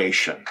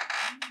creation.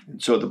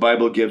 And so the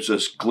Bible gives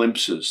us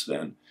glimpses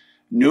then,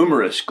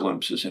 numerous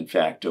glimpses, in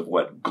fact, of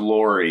what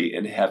glory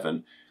in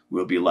heaven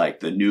will be like,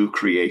 the new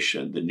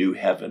creation, the new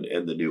heaven,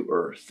 and the new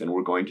earth. And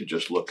we're going to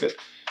just look at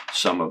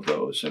some of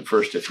those. And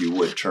first, if you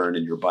would turn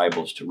in your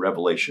Bibles to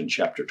Revelation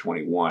chapter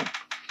 21.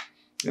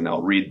 And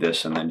I'll read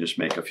this and then just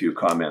make a few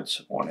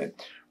comments on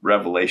it.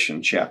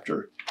 Revelation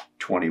chapter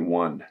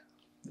 21.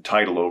 The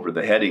title over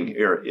the heading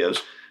here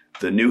is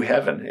The New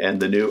Heaven and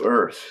the New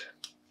Earth.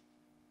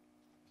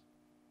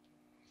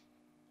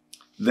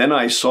 Then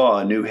I saw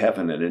a new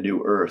heaven and a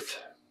new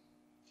earth.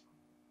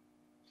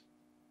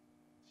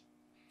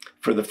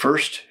 For the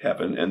first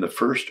heaven and the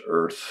first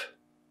earth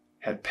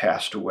had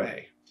passed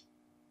away,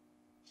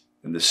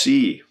 and the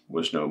sea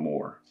was no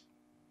more.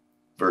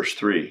 Verse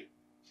 3.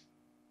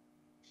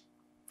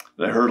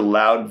 And I heard a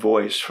loud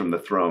voice from the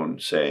throne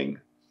saying,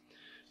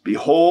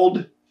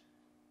 Behold,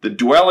 the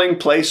dwelling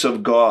place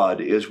of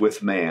God is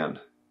with man,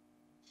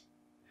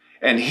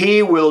 and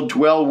he will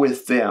dwell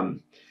with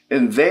them,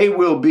 and they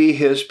will be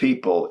his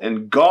people,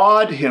 and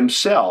God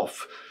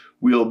himself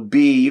will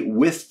be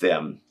with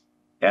them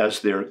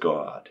as their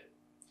God.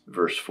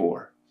 Verse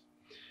 4,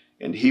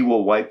 and he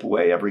will wipe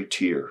away every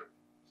tear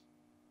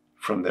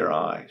from their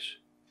eyes,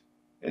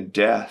 and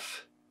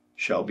death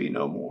shall be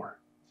no more.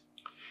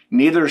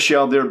 Neither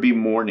shall there be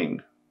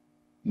mourning,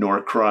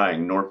 nor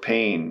crying, nor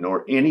pain,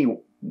 nor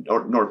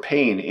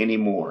pain any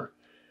more,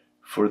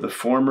 for the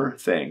former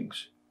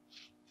things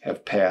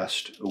have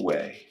passed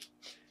away.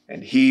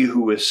 And he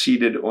who was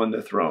seated on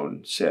the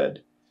throne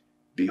said,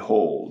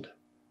 Behold,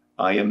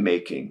 I am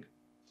making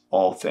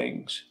all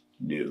things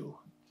new.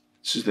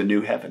 This is the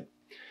new heaven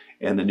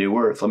and the new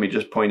earth. Let me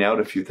just point out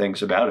a few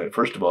things about it.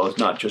 First of all, it's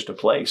not just a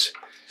place.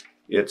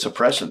 It's a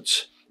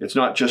presence. It's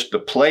not just the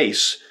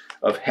place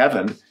of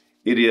heaven.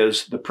 It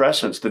is the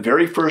presence. The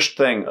very first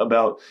thing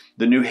about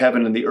the new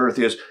heaven and the earth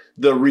is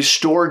the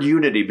restored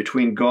unity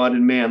between God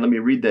and man. Let me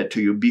read that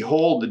to you.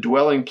 Behold, the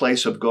dwelling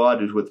place of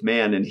God is with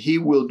man, and he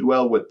will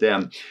dwell with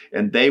them,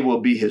 and they will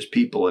be his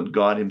people, and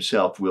God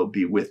himself will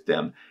be with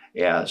them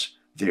as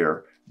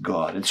their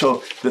God. And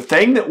so the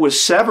thing that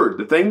was severed,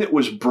 the thing that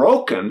was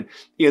broken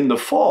in the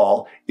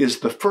fall, is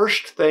the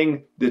first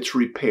thing that's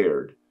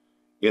repaired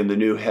in the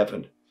new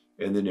heaven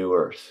and the new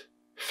earth.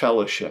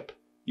 Fellowship,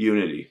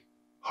 unity,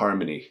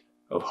 harmony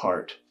of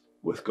heart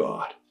with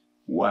God.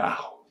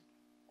 Wow.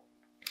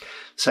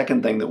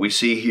 Second thing that we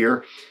see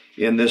here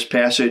in this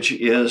passage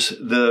is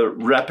the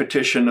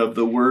repetition of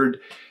the word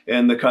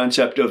and the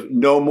concept of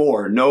no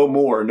more, no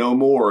more, no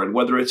more. And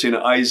whether it's in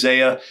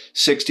Isaiah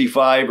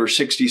 65 or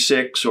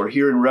 66 or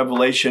here in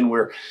Revelation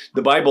where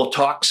the Bible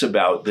talks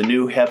about the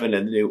new heaven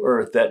and the new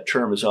earth, that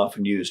term is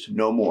often used,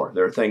 no more.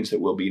 There are things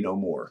that will be no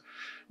more.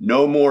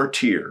 No more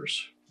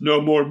tears.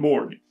 No more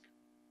mourning.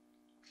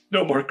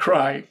 No more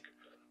crying.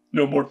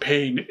 No more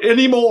pain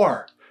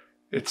anymore,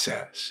 it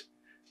says.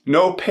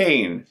 No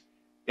pain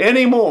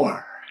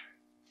anymore.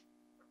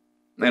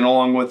 And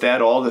along with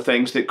that, all the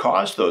things that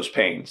caused those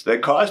pains,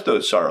 that caused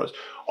those sorrows.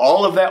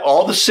 All of that,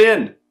 all the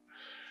sin,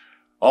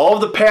 all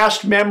of the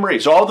past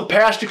memories, all the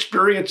past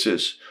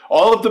experiences,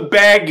 all of the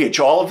baggage,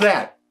 all of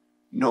that.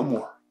 No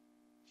more.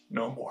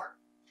 No more.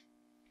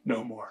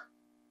 No more.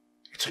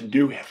 It's a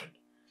new heaven,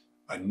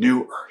 a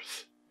new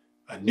earth,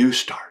 a new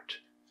start,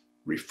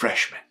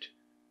 refreshment,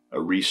 a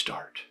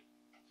restart,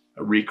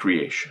 a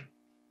recreation.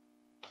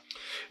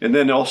 And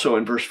then also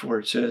in verse 4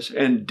 it says,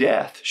 and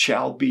death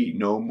shall be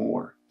no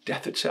more.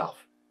 Death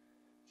itself,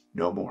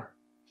 no more.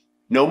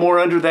 No more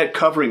under that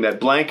covering, that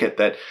blanket,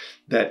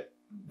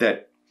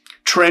 that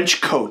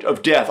trench coat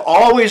of death,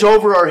 always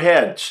over our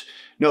heads.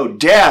 No,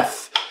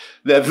 death,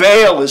 the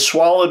veil is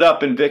swallowed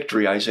up in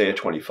victory, Isaiah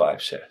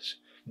 25 says.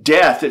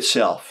 Death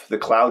itself, the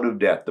cloud of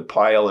death, the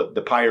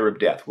pyre of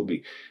death will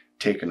be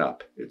taken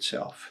up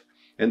itself.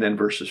 And then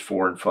verses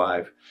 4 and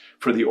 5.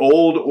 For the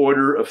old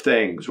order of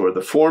things, or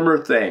the former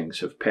things,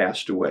 have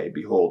passed away.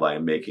 Behold, I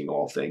am making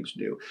all things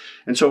new.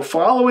 And so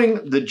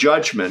following the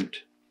judgment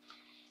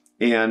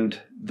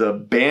and the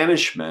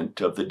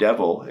banishment of the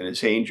devil and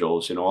his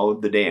angels and all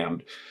of the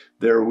damned,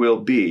 there will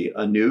be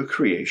a new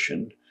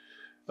creation,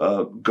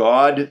 a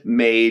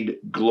God-made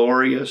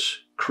glorious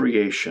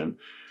creation,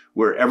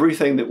 where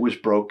everything that was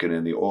broken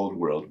in the old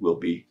world will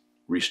be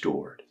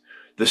restored.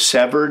 The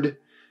severed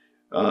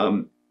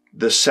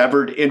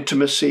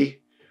intimacy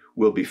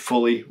will be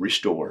fully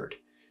restored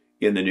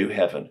in the new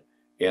heaven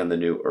and the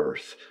new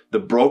earth. The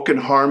broken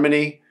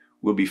harmony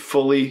will be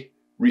fully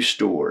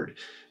restored.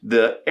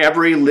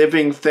 Every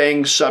living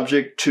thing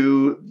subject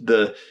to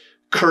the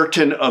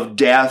curtain of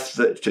death,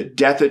 to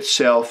death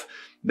itself,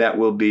 that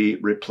will be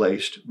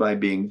replaced by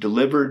being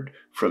delivered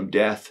from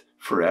death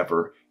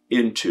forever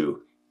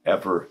into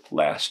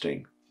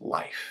everlasting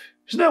life.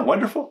 Isn't that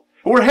wonderful?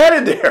 We're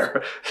headed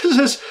there. This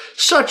is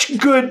such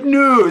good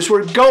news.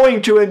 We're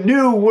going to a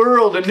new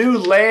world, a new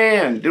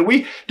land. And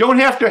we don't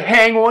have to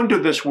hang on to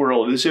this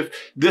world as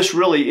if this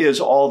really is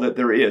all that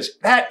there is.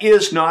 That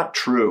is not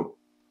true.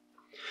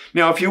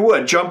 Now, if you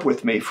would, jump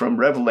with me from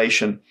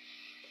Revelation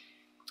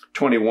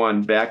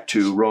 21 back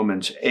to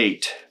Romans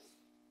 8.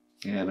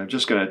 And I'm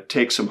just going to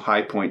take some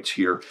high points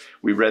here.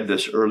 We read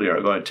this earlier.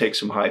 I'm going to take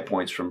some high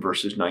points from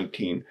verses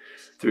 19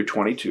 through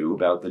 22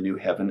 about the new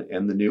heaven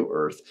and the new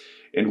earth.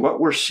 And what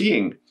we're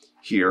seeing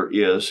here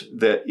is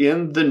that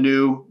in the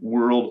new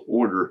world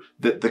order,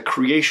 that the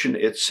creation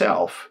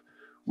itself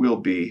will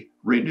be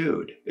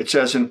renewed. It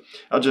says, and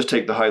I'll just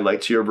take the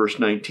highlights here, verse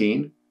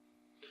 19.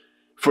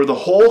 For the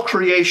whole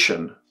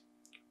creation,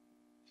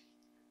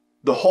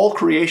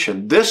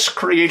 this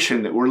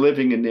creation that we're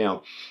living in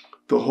now,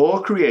 the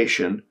whole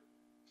creation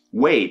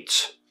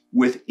waits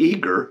with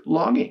eager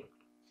longing.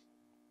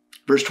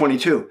 Verse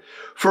 22,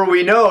 for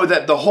we know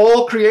that the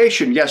whole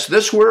creation, yes,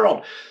 this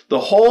world, the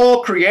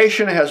whole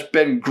creation has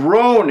been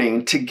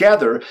groaning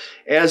together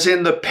as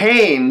in the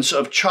pains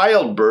of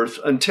childbirth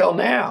until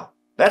now.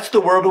 That's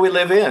the world we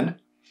live in.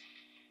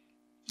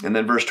 And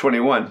then verse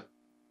 21,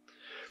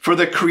 for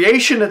the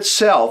creation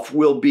itself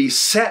will be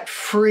set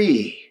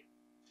free,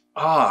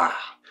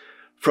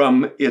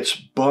 from its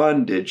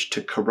bondage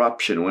to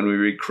corruption. When we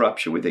read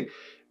corruption, we think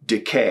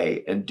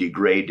decay and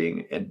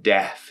degrading and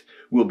death.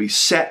 Will be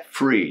set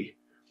free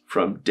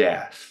from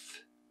death.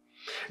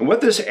 And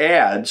what this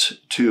adds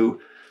to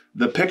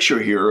the picture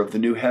here of the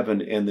new heaven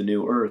and the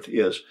new earth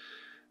is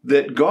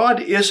that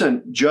God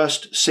isn't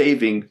just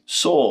saving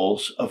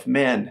souls of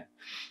men.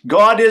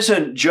 God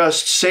isn't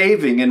just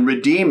saving and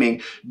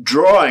redeeming,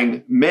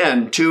 drawing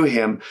men to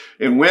him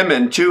and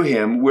women to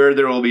him where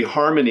there will be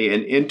harmony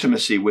and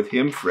intimacy with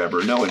him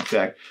forever. No, in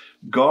fact,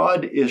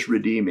 God is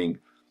redeeming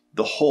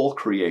the whole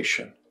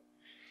creation.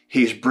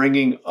 He's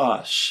bringing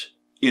us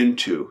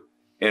into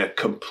a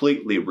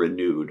completely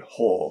renewed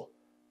whole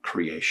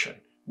creation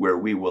where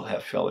we will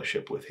have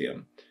fellowship with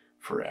him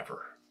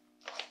forever.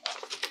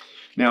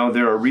 Now,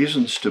 there are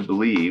reasons to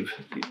believe,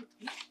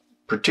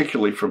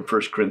 particularly from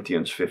 1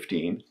 Corinthians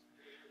 15,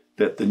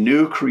 that the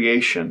new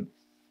creation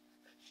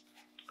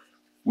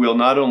will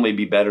not only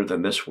be better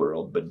than this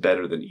world, but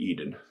better than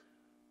Eden.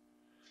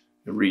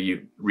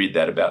 Read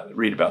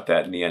about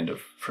that in the end of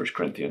 1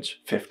 Corinthians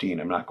 15.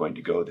 I'm not going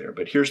to go there,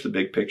 but here's the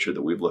big picture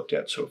that we've looked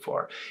at so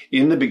far.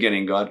 In the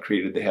beginning, God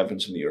created the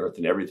heavens and the earth,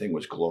 and everything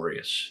was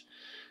glorious.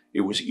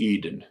 It was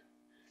Eden.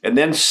 And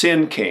then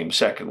sin came,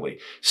 secondly.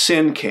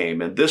 Sin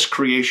came, and this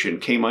creation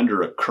came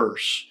under a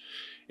curse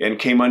and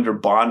came under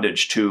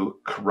bondage to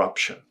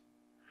corruption.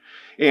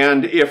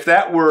 And if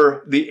that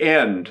were the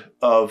end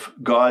of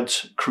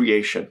God's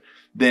creation,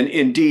 then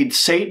indeed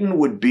Satan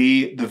would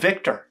be the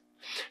victor.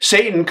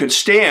 Satan could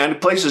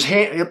stand, place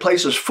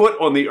his foot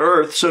on the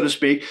earth, so to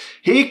speak.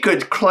 He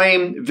could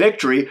claim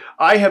victory.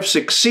 I have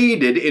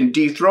succeeded in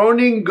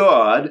dethroning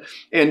God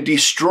and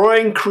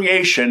destroying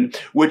creation,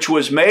 which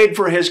was made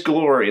for his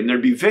glory. And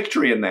there'd be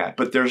victory in that,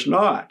 but there's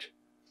not.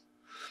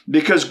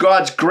 Because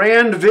God's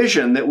grand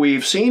vision that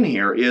we've seen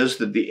here is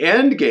that the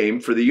end game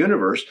for the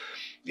universe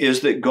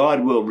is that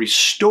God will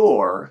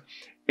restore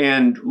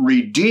and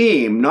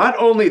redeem not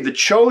only the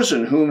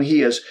chosen whom he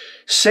has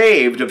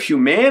saved of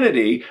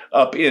humanity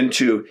up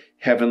into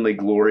heavenly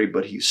glory,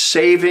 but he's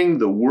saving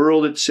the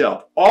world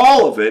itself.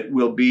 All of it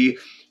will be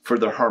for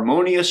the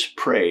harmonious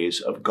praise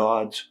of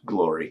God's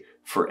glory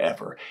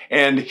forever.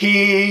 And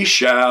he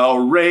shall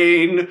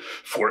reign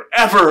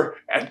forever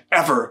and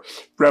ever.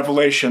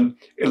 Revelation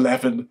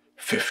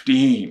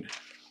 11:15.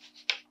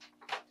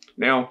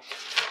 Now,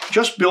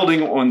 just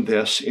building on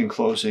this in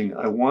closing,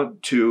 I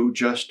want to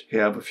just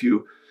have a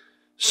few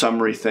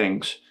summary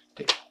things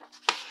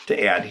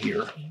to add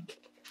here.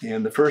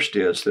 And the first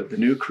is that the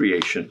new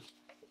creation,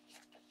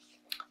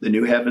 the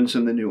new heavens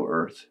and the new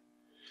earth,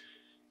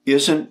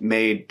 isn't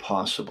made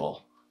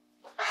possible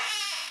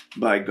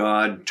by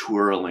God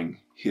twirling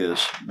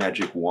his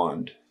magic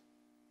wand.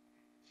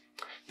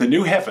 The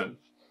new heaven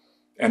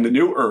and the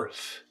new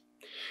earth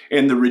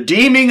and the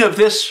redeeming of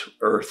this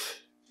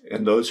earth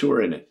and those who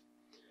are in it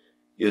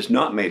is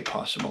not made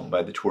possible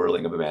by the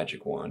twirling of a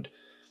magic wand,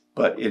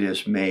 but it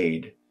is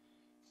made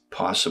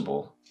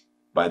possible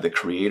by the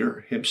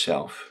Creator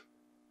himself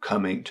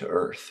coming to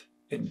earth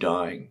and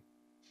dying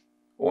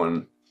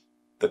on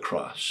the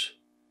cross.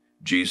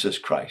 Jesus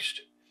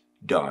Christ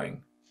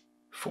dying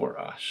for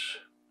us.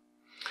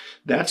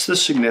 That's the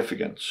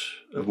significance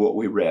of what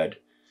we read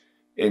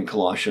in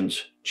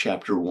Colossians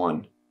chapter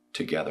 1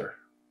 together,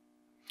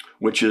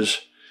 which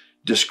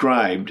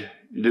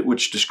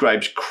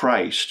describes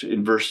Christ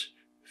in verse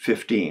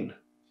 15,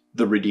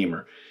 the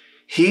Redeemer.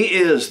 He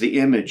is the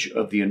image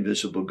of the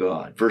invisible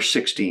God. Verse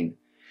 16,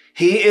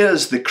 he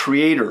is the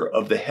creator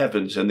of the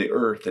heavens and the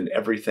earth and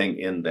everything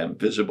in them,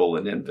 visible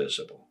and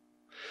invisible.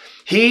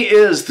 He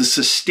is the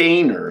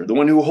sustainer, the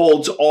one who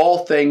holds all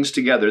things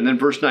together. And then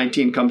verse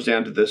 19 comes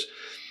down to this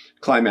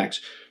climax.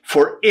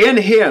 For in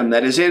him,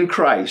 that is in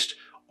Christ,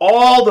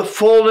 all the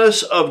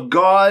fullness of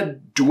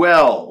God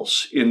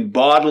dwells in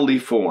bodily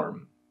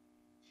form.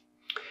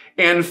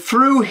 And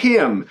through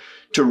him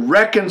to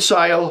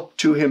reconcile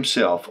to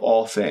himself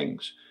all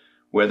things,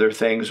 whether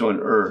things on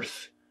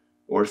earth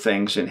or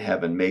things in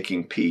heaven,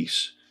 making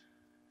peace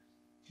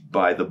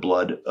by the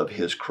blood of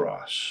his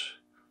cross.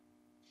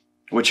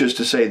 Which is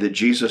to say that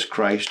Jesus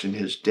Christ in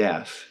his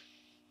death,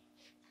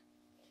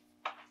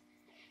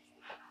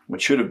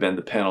 which should have been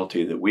the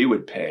penalty that we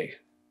would pay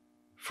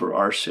for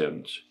our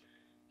sins,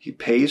 he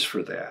pays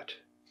for that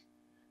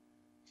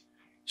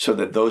so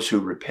that those who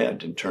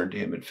repent and turn to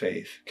him in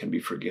faith can be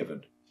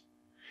forgiven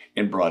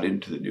and brought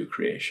into the new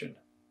creation,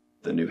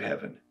 the new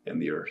heaven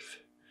and the earth,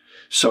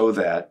 so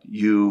that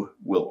you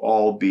will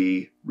all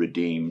be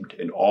redeemed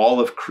and all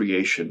of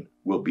creation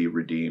will be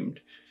redeemed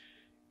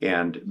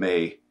and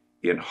may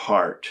in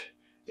heart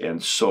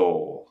and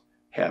soul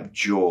have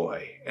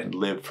joy and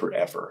live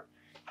forever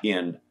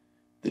in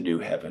the new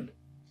heaven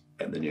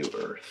and the new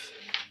earth.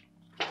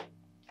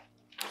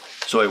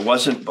 So it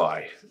wasn't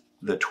by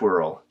the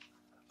twirl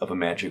of a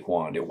magic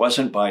wand. It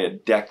wasn't by a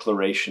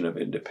declaration of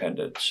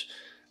independence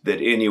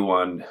that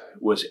anyone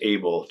was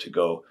able to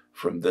go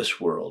from this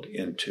world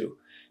into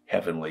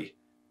heavenly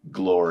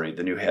glory,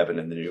 the new heaven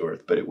and the new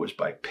earth, but it was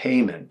by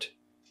payment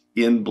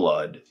in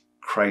blood,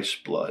 Christ's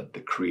blood, the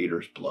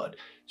Creator's blood.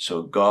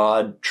 So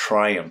God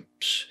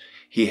triumphs.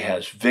 He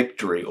has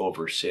victory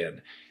over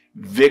sin,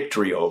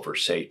 victory over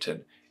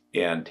Satan,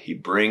 and he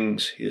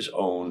brings his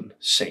own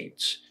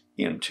saints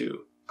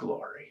into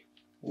glory.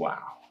 Wow.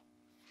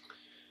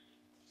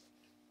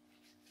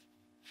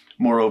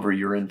 Moreover,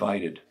 you're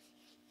invited.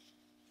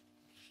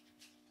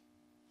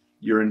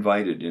 You're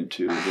invited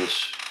into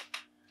this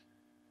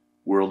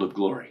world of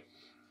glory.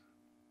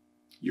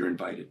 You're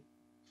invited.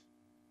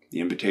 The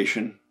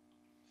invitation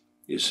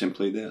is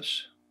simply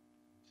this.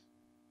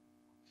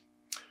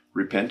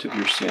 Repent of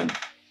your sin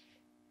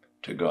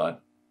to God.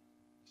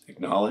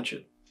 Acknowledge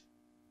it.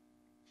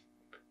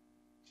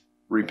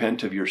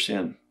 Repent of your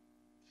sin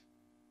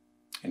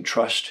and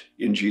trust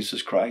in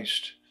Jesus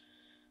Christ,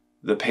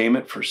 the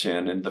payment for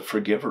sin and the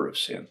forgiver of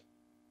sin,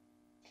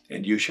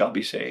 and you shall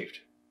be saved.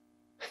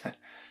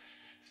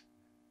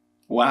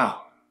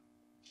 Wow,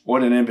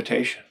 what an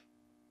invitation.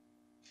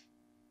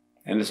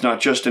 And it's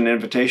not just an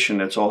invitation,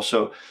 it's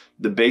also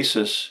the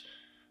basis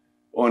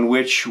on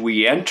which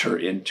we enter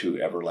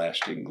into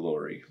everlasting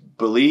glory.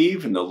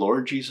 Believe in the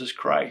Lord Jesus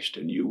Christ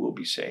and you will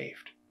be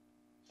saved.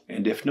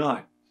 And if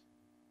not,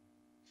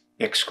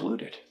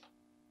 excluded,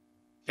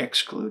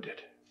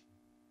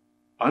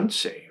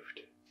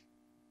 unsaved.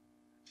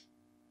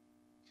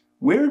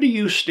 Where do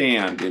you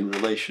stand in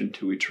relation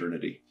to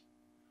eternity?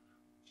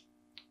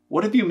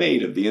 What have you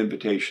made of the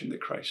invitation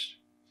that Christ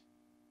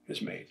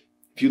has made?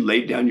 If you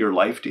laid down your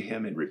life to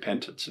him in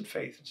repentance and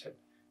faith and said,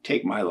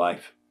 take my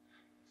life,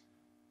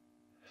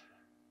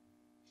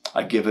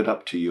 I give it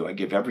up to you. I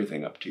give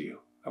everything up to you.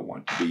 I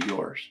want to be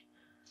yours.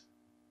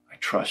 I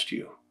trust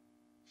you.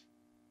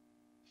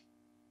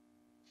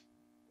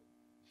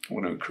 I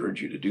want to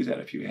encourage you to do that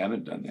if you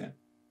haven't done that.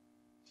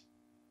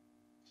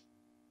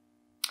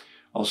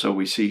 Also,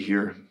 we see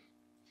here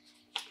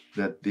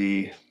that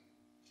the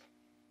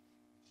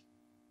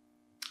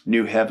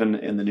new heaven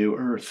and the new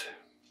earth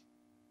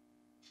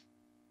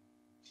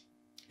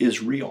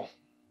is real.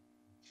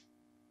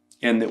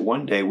 and that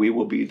one day we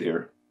will be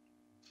there.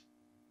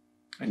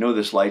 I know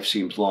this life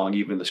seems long,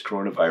 even this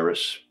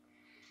coronavirus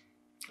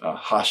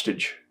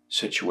hostage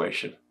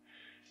situation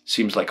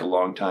seems like a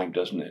long time,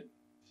 doesn't it?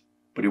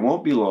 But it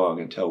won't be long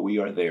until we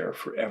are there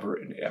forever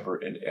and ever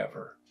and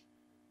ever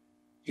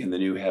in the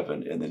new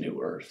heaven and the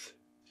new earth.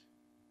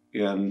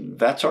 And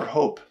that's our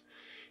hope.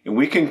 And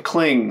we can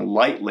cling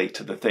lightly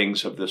to the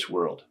things of this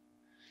world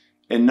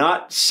and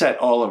not set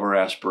all of our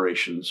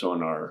aspirations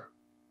on our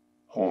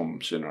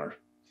homes and our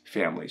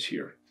families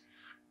here.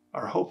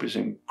 Our hope is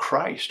in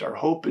Christ. Our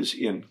hope is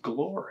in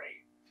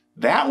glory.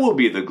 That will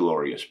be the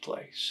glorious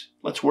place.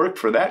 Let's work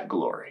for that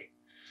glory.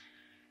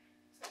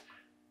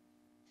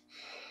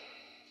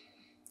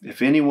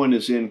 If anyone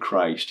is in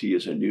Christ, he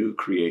is a new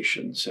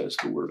creation, says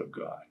the Word of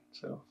God.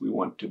 So we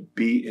want to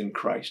be in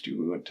Christ.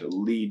 We want to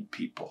lead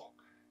people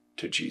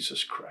to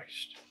Jesus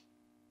Christ.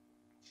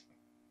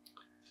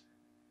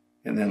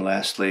 And then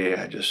lastly,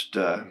 I just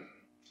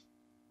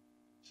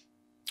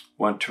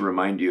want to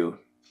remind you,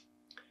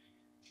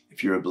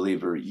 if you're a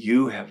believer,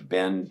 you have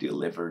been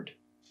delivered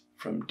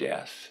from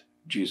death.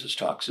 Jesus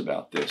talks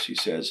about this. He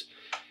says,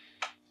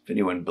 if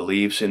anyone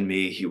believes in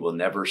me, he will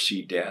never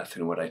see death.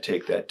 And what I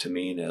take that to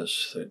mean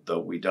is that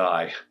though we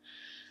die,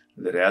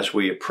 that as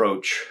we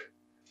approach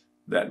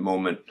that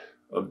moment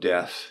of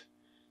death,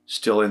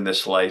 still in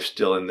this life,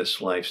 still in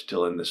this life,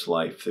 still in this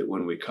life, that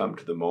when we come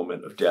to the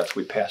moment of death,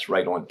 we pass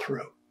right on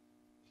through.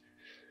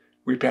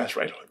 We pass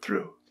right on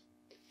through.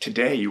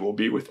 Today you will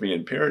be with me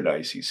in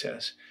paradise, he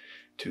says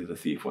to the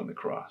thief on the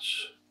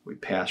cross. We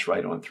pass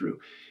right on through.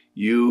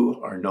 You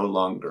are no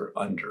longer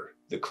under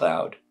the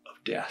cloud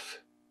of death.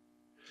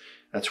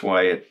 That's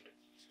why at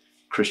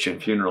Christian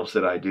funerals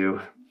that I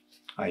do,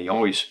 I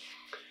always,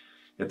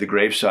 at the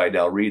graveside,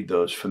 I'll read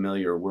those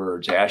familiar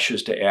words,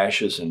 ashes to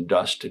ashes and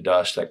dust to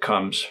dust. That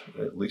comes,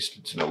 at least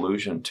it's an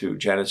allusion to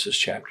Genesis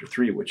chapter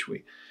 3, which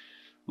we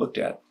looked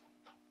at.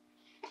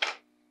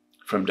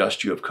 From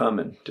dust you have come,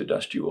 and to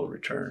dust you will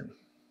return.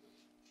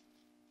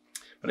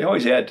 But I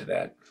always add to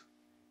that,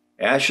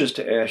 ashes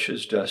to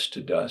ashes, dust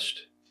to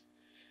dust.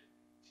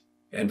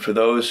 And for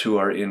those who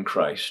are in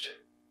Christ,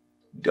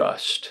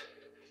 dust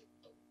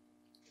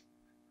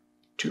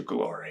to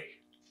glory.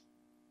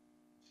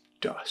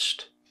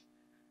 Dust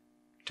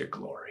to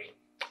glory.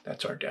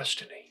 That's our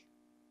destiny.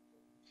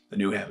 The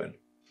new heaven,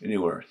 the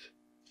new earth,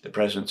 the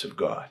presence of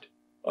God,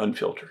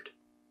 unfiltered.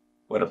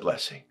 What a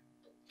blessing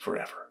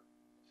forever.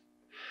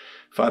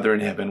 Father in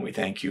heaven, we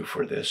thank you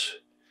for this,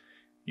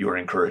 your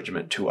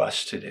encouragement to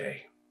us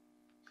today.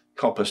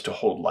 Help us to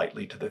hold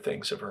lightly to the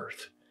things of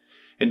earth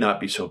and not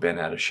be so bent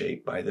out of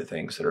shape by the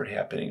things that are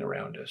happening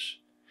around us.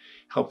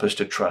 Help us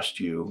to trust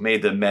you. May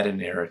the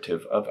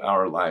meta-narrative of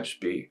our lives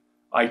be,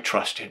 I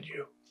trust in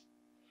you.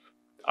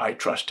 I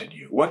trust in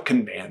you. What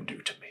can man do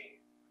to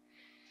me?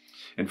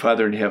 And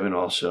Father in heaven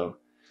also,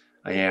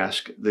 I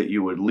ask that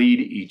you would lead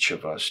each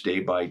of us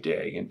day by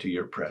day into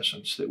your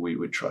presence, that we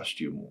would trust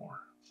you more.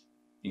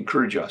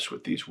 Encourage us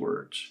with these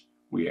words,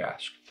 we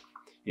ask.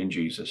 In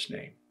Jesus'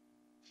 name,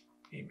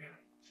 amen.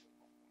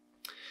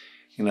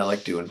 And I'd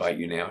like to invite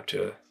you now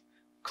to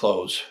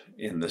close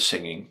in the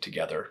singing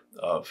together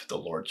of the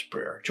Lord's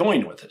Prayer.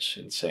 Join with us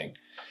and sing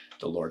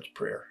the Lord's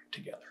Prayer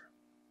together.